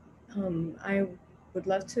 I would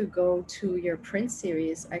love to go to your print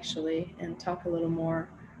series actually and talk a little more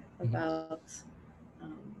about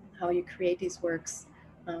how you create these works.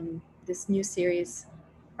 This new series,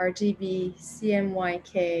 RGB,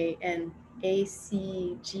 CMYK, and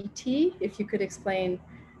ACGT. If you could explain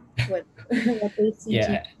what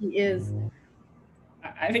ACGT is.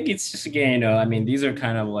 I think it's just, again, I mean, these are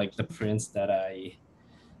kind of like the prints that I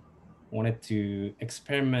wanted to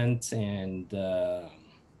experiment and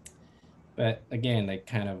but again, like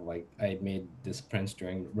kind of like I made this prints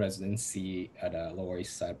during residency at a Lower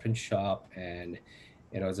Eastside Print Shop, and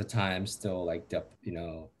it was a time still like the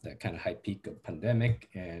the kind of high peak of pandemic,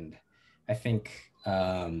 and I think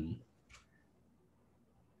the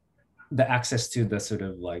access to the sort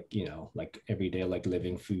of like like everyday like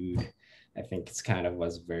living food, I think it's kind of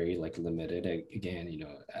was very like limited. Again,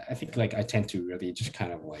 I think like I tend to really just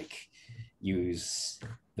kind of like use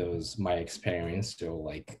those my experience or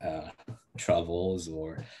like travels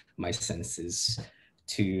or my senses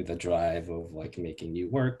to the drive of like making new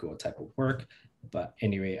work or type of work. But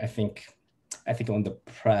anyway, I think on the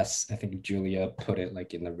press, I think Julia put it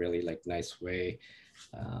like in a really like nice way.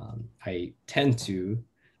 I tend to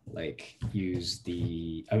like use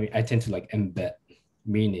I tend to like embed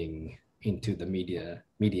meaning into the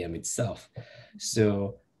medium itself.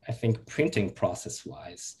 So I think printing process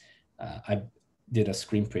wise, I did a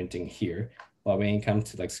screen printing here, but when it comes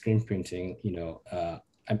to like screen printing,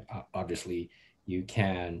 obviously you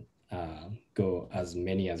can go as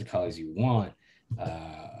many as colors you want,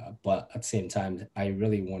 but at the same time, I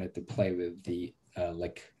really wanted to play with the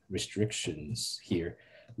like restrictions here,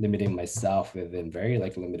 limiting myself within very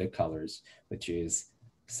like limited colors, which is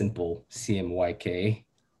simple CMYK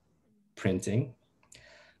printing,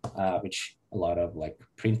 which a lot of like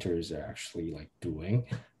printers are actually like doing,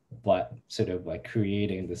 but sort of like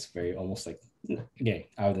creating this very almost like, again,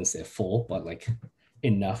 I wouldn't say full, but like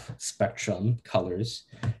enough spectrum colors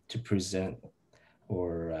to present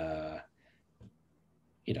or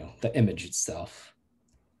the image itself.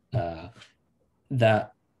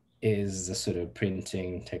 That is the sort of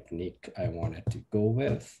printing technique I wanted to go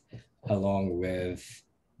with, along with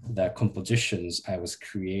the compositions I was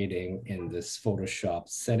creating in this Photoshop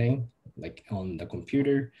setting, like on the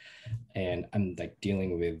computer. And I'm like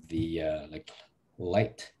dealing with the like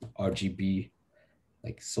light RGB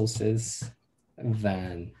like sources,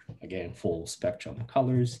 than again full spectrum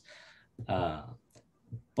colors.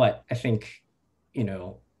 But I think,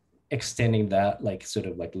 extending that like sort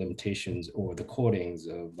of like limitations or the codings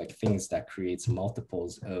of like things that creates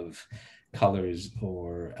multiples of colors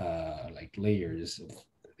or like layers of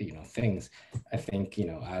things. I think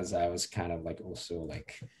as I was kind of like also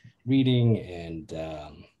like reading and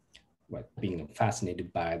being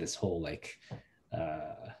fascinated by this whole like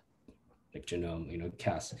genome,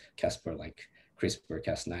 Casper, like CRISPR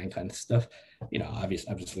Cas9 kind of stuff,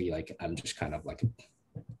 obviously like I'm just kind of like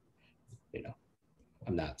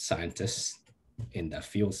I'm not scientist in that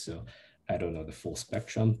field, so I don't know the full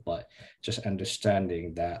spectrum, but just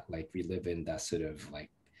understanding that like we live in that sort of like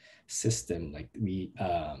system, like we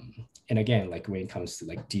and again, like when it comes to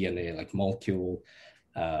like DNA, like molecule,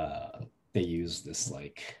 they use this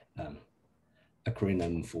like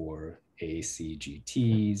acronym for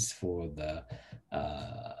ACGTs for the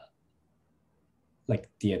like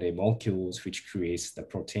DNA molecules, which creates the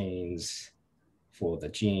proteins for the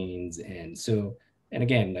genes. And so, and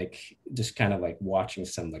again, like just kind of like watching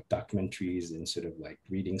some like documentaries and sort of like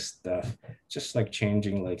reading stuff, just like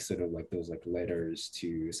changing like sort of like those like letters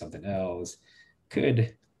to something else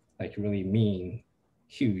could like really mean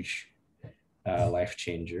huge life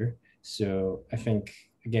changer. So I think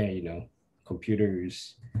again, you know,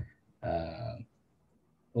 computers,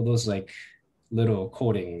 all those like little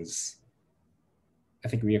coatings, I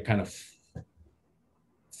think we are kind of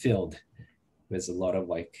filled with a lot of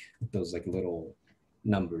like those like little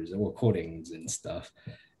numbers or coatings and stuff.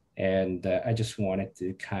 And I just wanted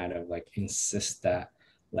to kind of like insist that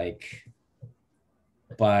like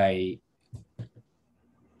by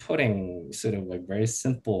putting sort of like very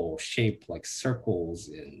simple shape like circles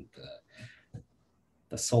in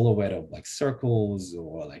the silhouette of like circles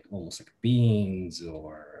or like almost like beans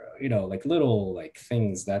or, you know, like little like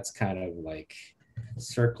things that's kind of like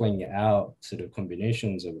circling out sort of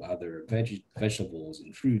combinations of other vegetables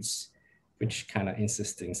and fruits, which kind of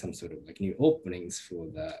insisting some sort of like new openings for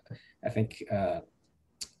that. I think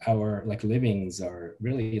our like livings are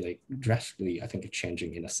really like drastically, I think,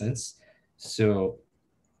 changing in a sense. So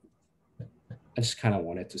I just kind of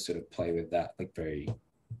wanted to sort of play with that, like very,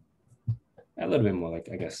 a little bit more like,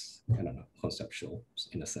 I guess, I don't know, conceptual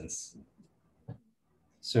in a sense.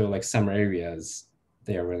 So like some areas,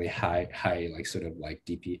 they are really high, like sort of like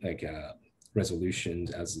DP, like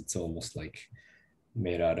resolutions, as it's almost like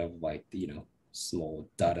made out of like, you know, small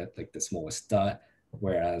dotted, like the smallest dot.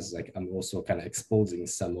 Whereas like I'm also kind of exposing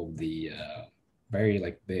some of the very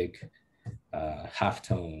like big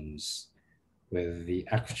halftones with the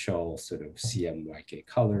actual sort of CMYK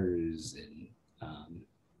colors. And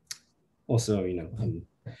also, you know, I'm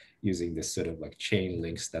using this sort of like chain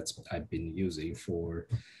links that's I've been using for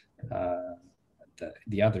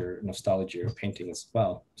the other nostalgia painting as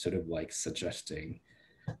well, sort of like suggesting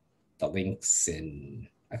the links. And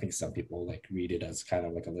I think some people like read it as kind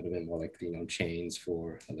of like a little bit more like, you know, chains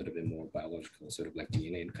for a little bit more biological sort of like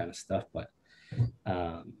DNA and kind of stuff. But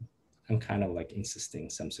I'm kind of like insisting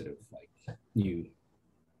some sort of like new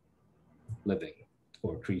living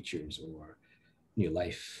or creatures or new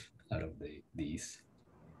life out of these.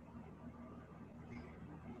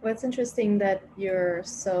 Well, it's interesting that you're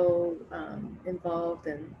so involved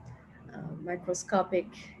in microscopic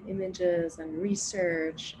images and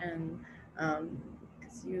research, and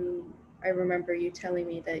because I remember you telling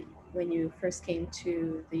me that when you first came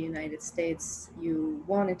to the United States, you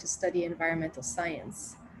wanted to study environmental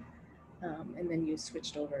science, and then you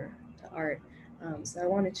switched over to art. So I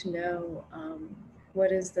wanted to know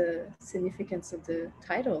what is the significance of the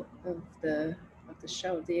title of the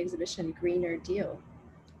show, of the exhibition, Greener Deal?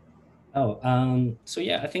 Oh, so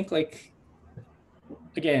yeah, I think like,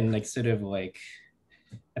 again, like sort of like,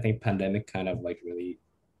 I think pandemic kind of like really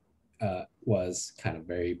was kind of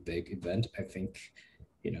very big event. I think,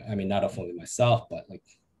 you know, I mean, not only myself, but like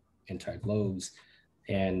entire globes.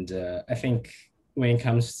 And I think when it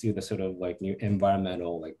comes to the sort of like new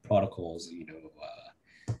environmental like protocols, you know,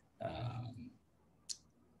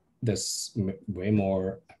 there's way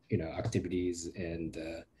more, you know, activities and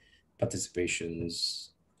participations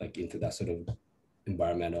like into that sort of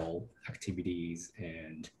environmental activities.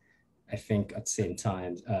 And I think at the same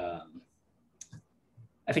time,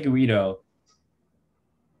 I think we, you know,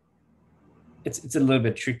 it's a little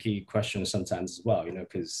bit tricky question sometimes as well, you know,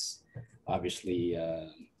 because obviously,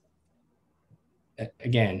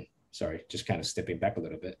 again, sorry, just kind of stepping back a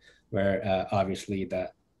little bit, where obviously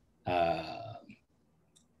that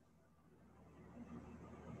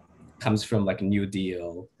comes from like a New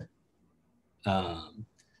Deal,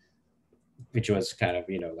 which was kind of,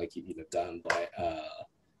 you know, like, you know, done by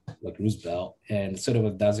like Roosevelt, and sort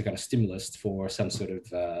of that's a kind of stimulus for some sort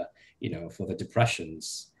of, you know, for the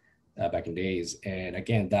depressions back in days. And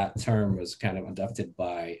again, that term was kind of adopted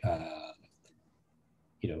by,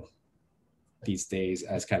 you know, these days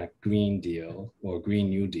as kind of Green Deal or Green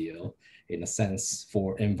New Deal in a sense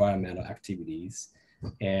for environmental activities.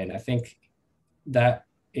 And I think that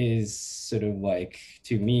is sort of like,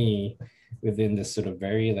 to me, within this sort of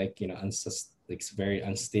very like, you know, like very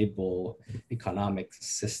unstable economic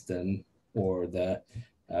system, or the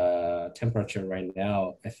temperature right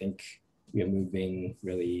now, I think we are moving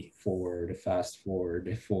really forward, fast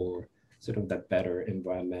forward for sort of the better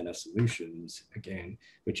environmental solutions, again,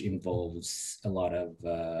 which involves a lot of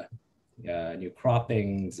new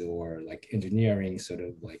croppings or like engineering sort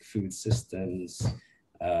of like food systems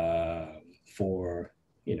for,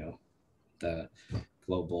 you know, the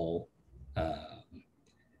global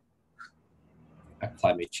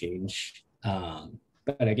climate change.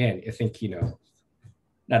 But again, I think, you know,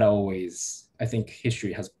 not always, I think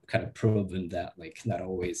history has kind of proven that like not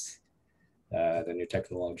always the new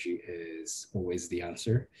technology is always the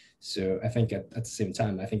answer. So I think at the same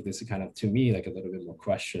time, I think this is kind of, to me, like a little bit more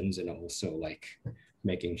questions, and also like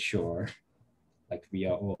making sure like we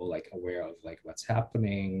are all like aware of like what's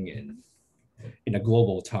happening. And in a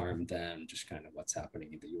global term than just kind of what's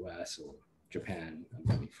happening in the US or Japan I'm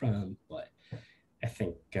coming from. But I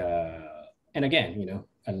think, and again,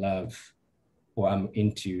 I love, or I'm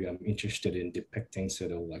interested in depicting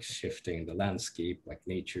sort of like shifting the landscape, like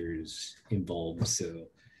nature's involved. So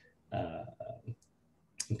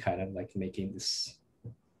I'm kind of like making this,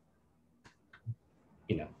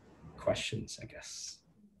 questions, I guess.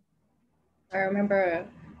 I remember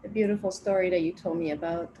a beautiful story that you told me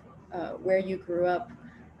about where you grew up.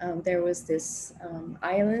 There was this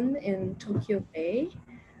island in Tokyo Bay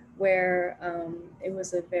where it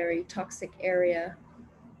was a very toxic area,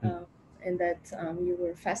 and that you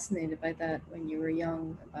were fascinated by that when you were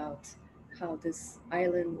young, about how this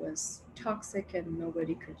island was toxic and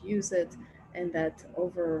nobody could use it, and that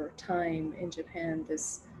over time in Japan,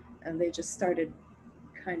 they just started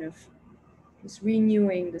kind of just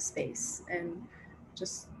renewing the space and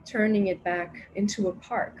just turning it back into a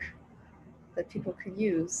park that people could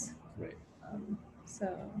use. Right. So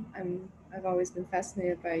I've always been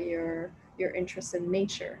fascinated by your interest in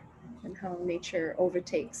nature and how nature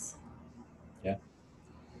overtakes.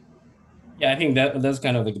 Yeah, I think that's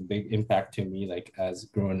kind of like a big impact to me, like as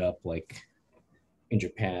growing up like in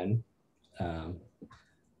Japan,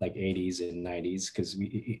 like 80s and 90s, because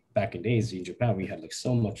we back in days in Japan we had like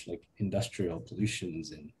so much like industrial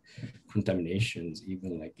pollutions and contaminations,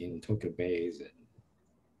 even like in Tokyo Bays and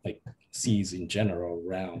like seas in general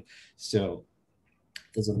around. So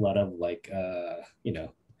there's a lot of like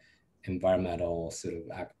environmental sort of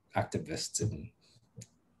activists and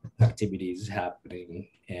activities happening,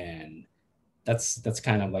 and that's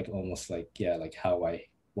kind of like almost like, yeah, like how I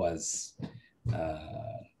was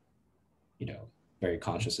very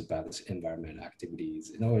conscious about this environmental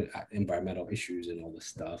activities, environmental issues and all this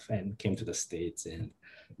stuff, and came to the States. And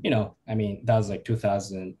I mean, that was like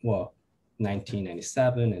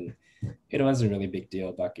 1997, and it wasn't really a big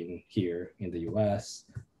deal back in here in the US.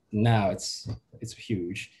 Now it's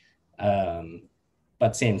huge,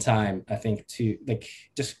 but same time, I think too, like,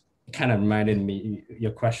 just kind of reminded me,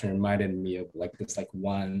 your question reminded me of like this like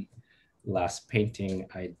one last painting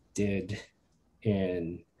I did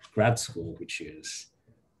in grad school, which is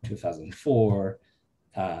 2004.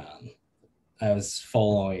 I was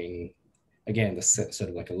following, again, the sort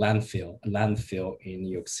of like a landfill in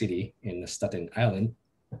New York City in the Staten Island.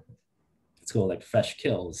 It's called like Fresh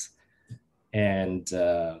Kills. And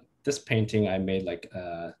this painting I made like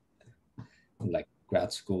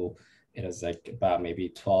grad school. It was like about maybe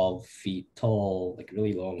 12 feet tall, like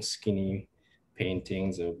really long, skinny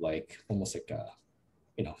paintings of like almost like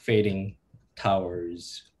fading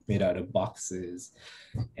towers made out of boxes.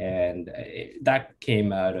 And that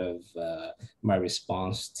came out of my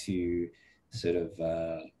response to sort of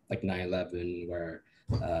like 9/11, where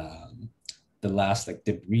the last like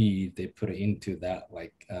debris they put into that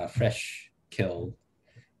like fresh kill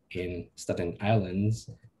in Staten Islands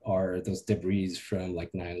are those debris from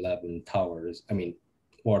like 9/11 towers,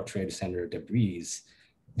 World Trade Center debris.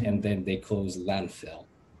 And then they closed the landfill.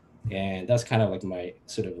 And that's kind of like my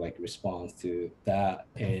sort of like response to that.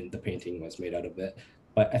 And the painting was made out of it.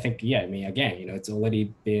 But I think, yeah, again, it's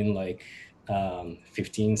already been like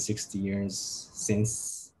 15, 60 years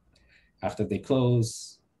since after they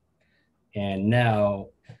closed. And now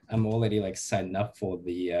I'm already like signed up for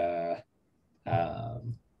the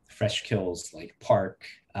Fresh Kills like park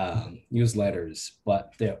newsletters,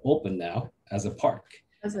 but they're open now as a park.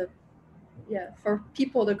 For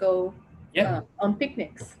people to go on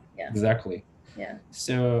picnics. Yeah, exactly. Yeah.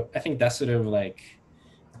 So I think that's sort of like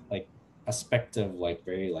aspect of like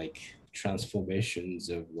very like transformations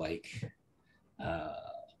of like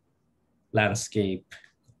landscape,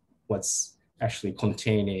 what's actually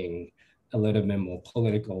containing a little bit more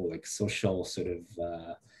political, like social sort of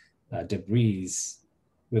debris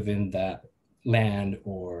within that land,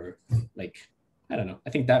 or like, I don't know.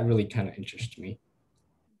 I think that really kind of interests me,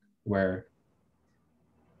 where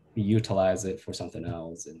we utilize it for something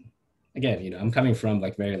else. And again, I'm coming from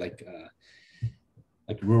like very like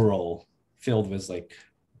rural, filled with like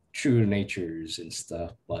true natures and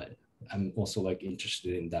stuff, but I'm also like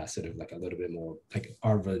interested in that sort of like a little bit more like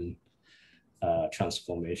urban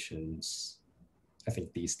transformations, I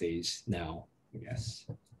think, these days now, I guess.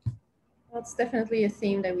 Well, it's definitely a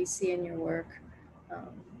theme that we see in your work,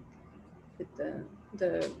 with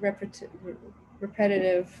the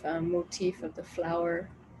repetitive motif of the flower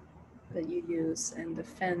that you use, and the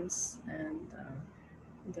fence, and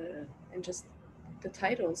just the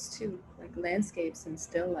titles too, like landscapes and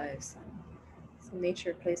still lives. So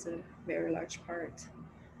nature plays a very large part.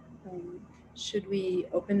 Should we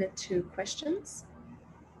open it to questions?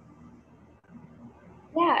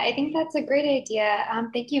 Yeah, I think that's a great idea.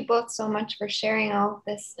 Thank you both so much for sharing all of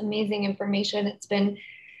this amazing information. It's been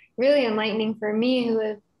really enlightening for me who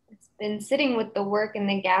have been sitting with the work in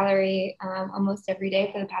the gallery almost every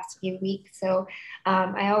day for the past few weeks. So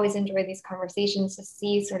I always enjoy these conversations to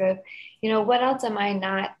see sort of, what else am I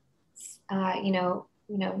not,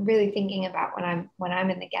 really thinking about when I'm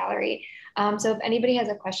in the gallery. So if anybody has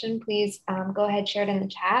a question, please go ahead, share it in the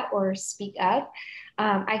chat or speak up.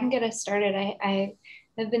 I can get us started. I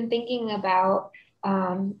have been thinking about,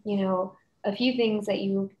 a few things that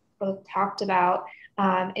you both talked about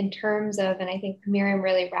in terms of, and I think Myriam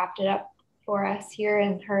really wrapped it up for us here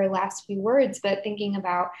in her last few words, but thinking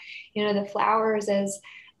about, the flowers as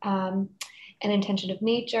an intention of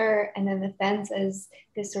nature, and then the fence as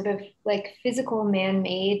this sort of like physical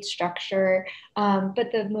man-made structure.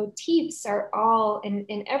 But the motifs are all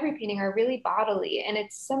in every painting are really bodily. And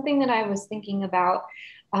it's something that I was thinking about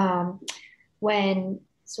when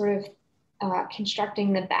sort of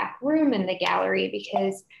constructing the back room in the gallery,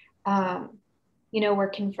 because we're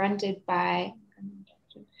confronted by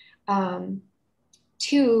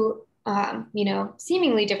two,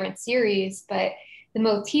 seemingly different series, but the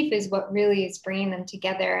motif is what really is bringing them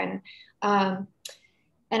together. And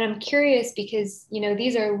I'm curious because,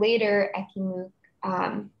 these are later Ekimu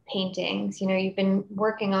paintings. You've been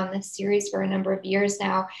working on this series for a number of years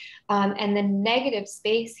now. And the negative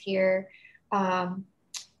space here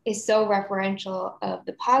is so referential of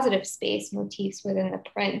the positive space motifs within the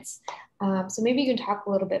prints. So maybe you can talk a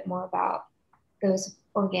little bit more about those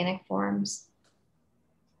organic forms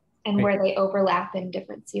and Right. where they overlap in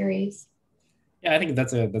different series. Yeah, I think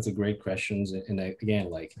that's a great question. And again,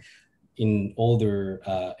 like in older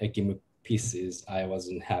Ekimu pieces, I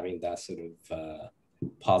wasn't having that sort of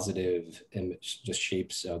positive image, just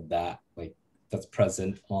shapes of that, like that's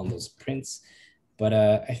present on those prints. But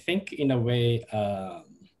I think in a way,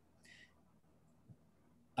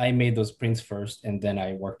 I made those prints first, and then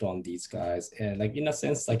I worked on these guys. And like in a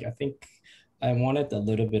sense, like I think I wanted a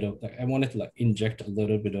little bit of like I wanted to like inject a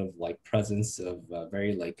little bit of like presence of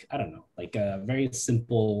very like I don't know like very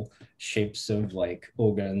simple shapes of like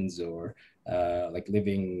organs or like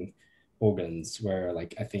living organs, where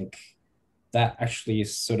like I think that actually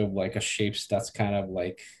is sort of like a shapes that's kind of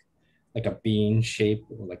like a bean shape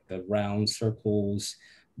or like the round circles.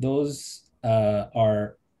 Those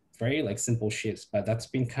are very like simple shapes, but that's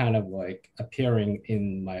been kind of like appearing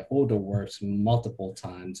in my older works multiple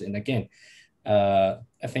times. And again,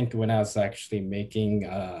 I think when I was actually making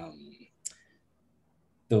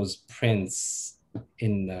those prints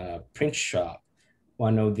in Printshop,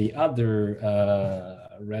 one of the other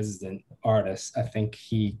resident artists, I think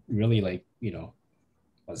he really like,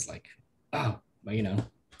 was like, oh, but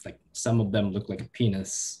it's like some of them look like a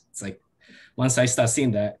penis. It's like once I start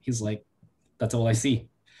seeing that, he's like, that's all I see.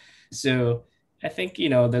 So I think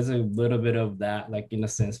there's a little bit of that, like in a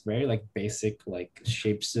sense, very like basic like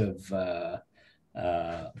shapes of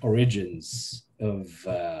origins of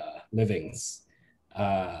livings.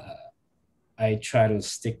 Uh, I try to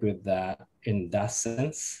stick with that in that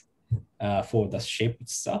sense for the shape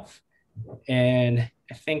stuff. And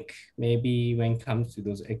I think maybe when it comes to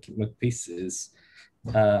those economic pieces,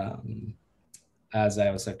 um, as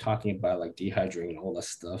I was like talking about like dehydrating and all that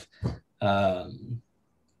stuff, um,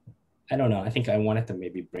 I don't know. I think I wanted to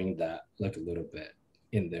maybe bring that like a little bit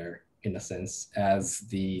in there in a sense as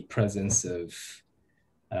the presence of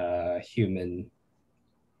human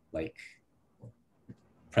like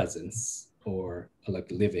presence or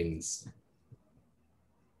like livings.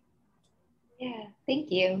 Yeah,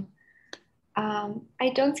 thank you. I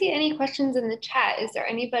don't see any questions in the chat. Is there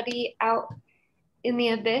anybody out in the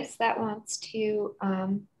abyss that wants to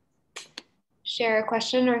share a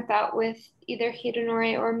question or thought with either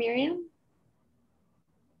Hidenori or Myriam?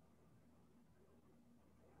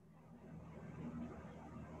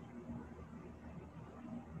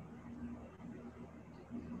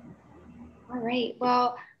 All right.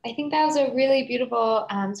 Well, I think that was a really beautiful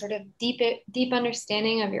sort of deep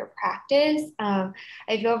understanding of your practice. I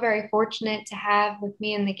feel very fortunate to have with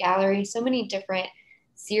me in the gallery so many different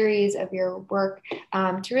series of your work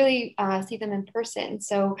to really see them in person.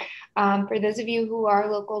 So for those of you who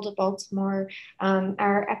are local to Baltimore,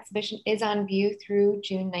 our exhibition is on view through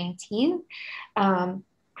June 19th.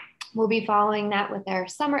 We'll be following that with our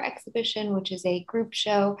summer exhibition, which is a group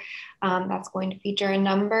show that's going to feature a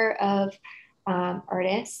number of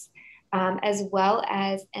artists, as well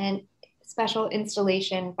as special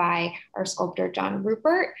installation by our sculptor, John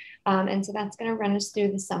Rupert. And so that's going to run us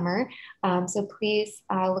through the summer. So please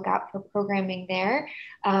look out for programming there.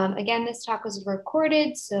 Again, this talk was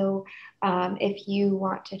recorded, so if you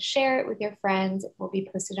want to share it with your friends, it will be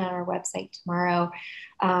posted on our website tomorrow.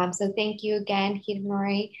 So thank you again,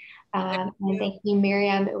 Hidenori, and thank you,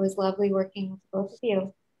 Myriam. It was lovely working with both of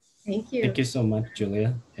you. Thank you. Thank you so much,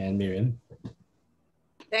 Julia and Myriam.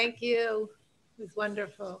 Thank you. It was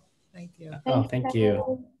wonderful. Thank you. Oh, thank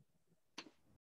you.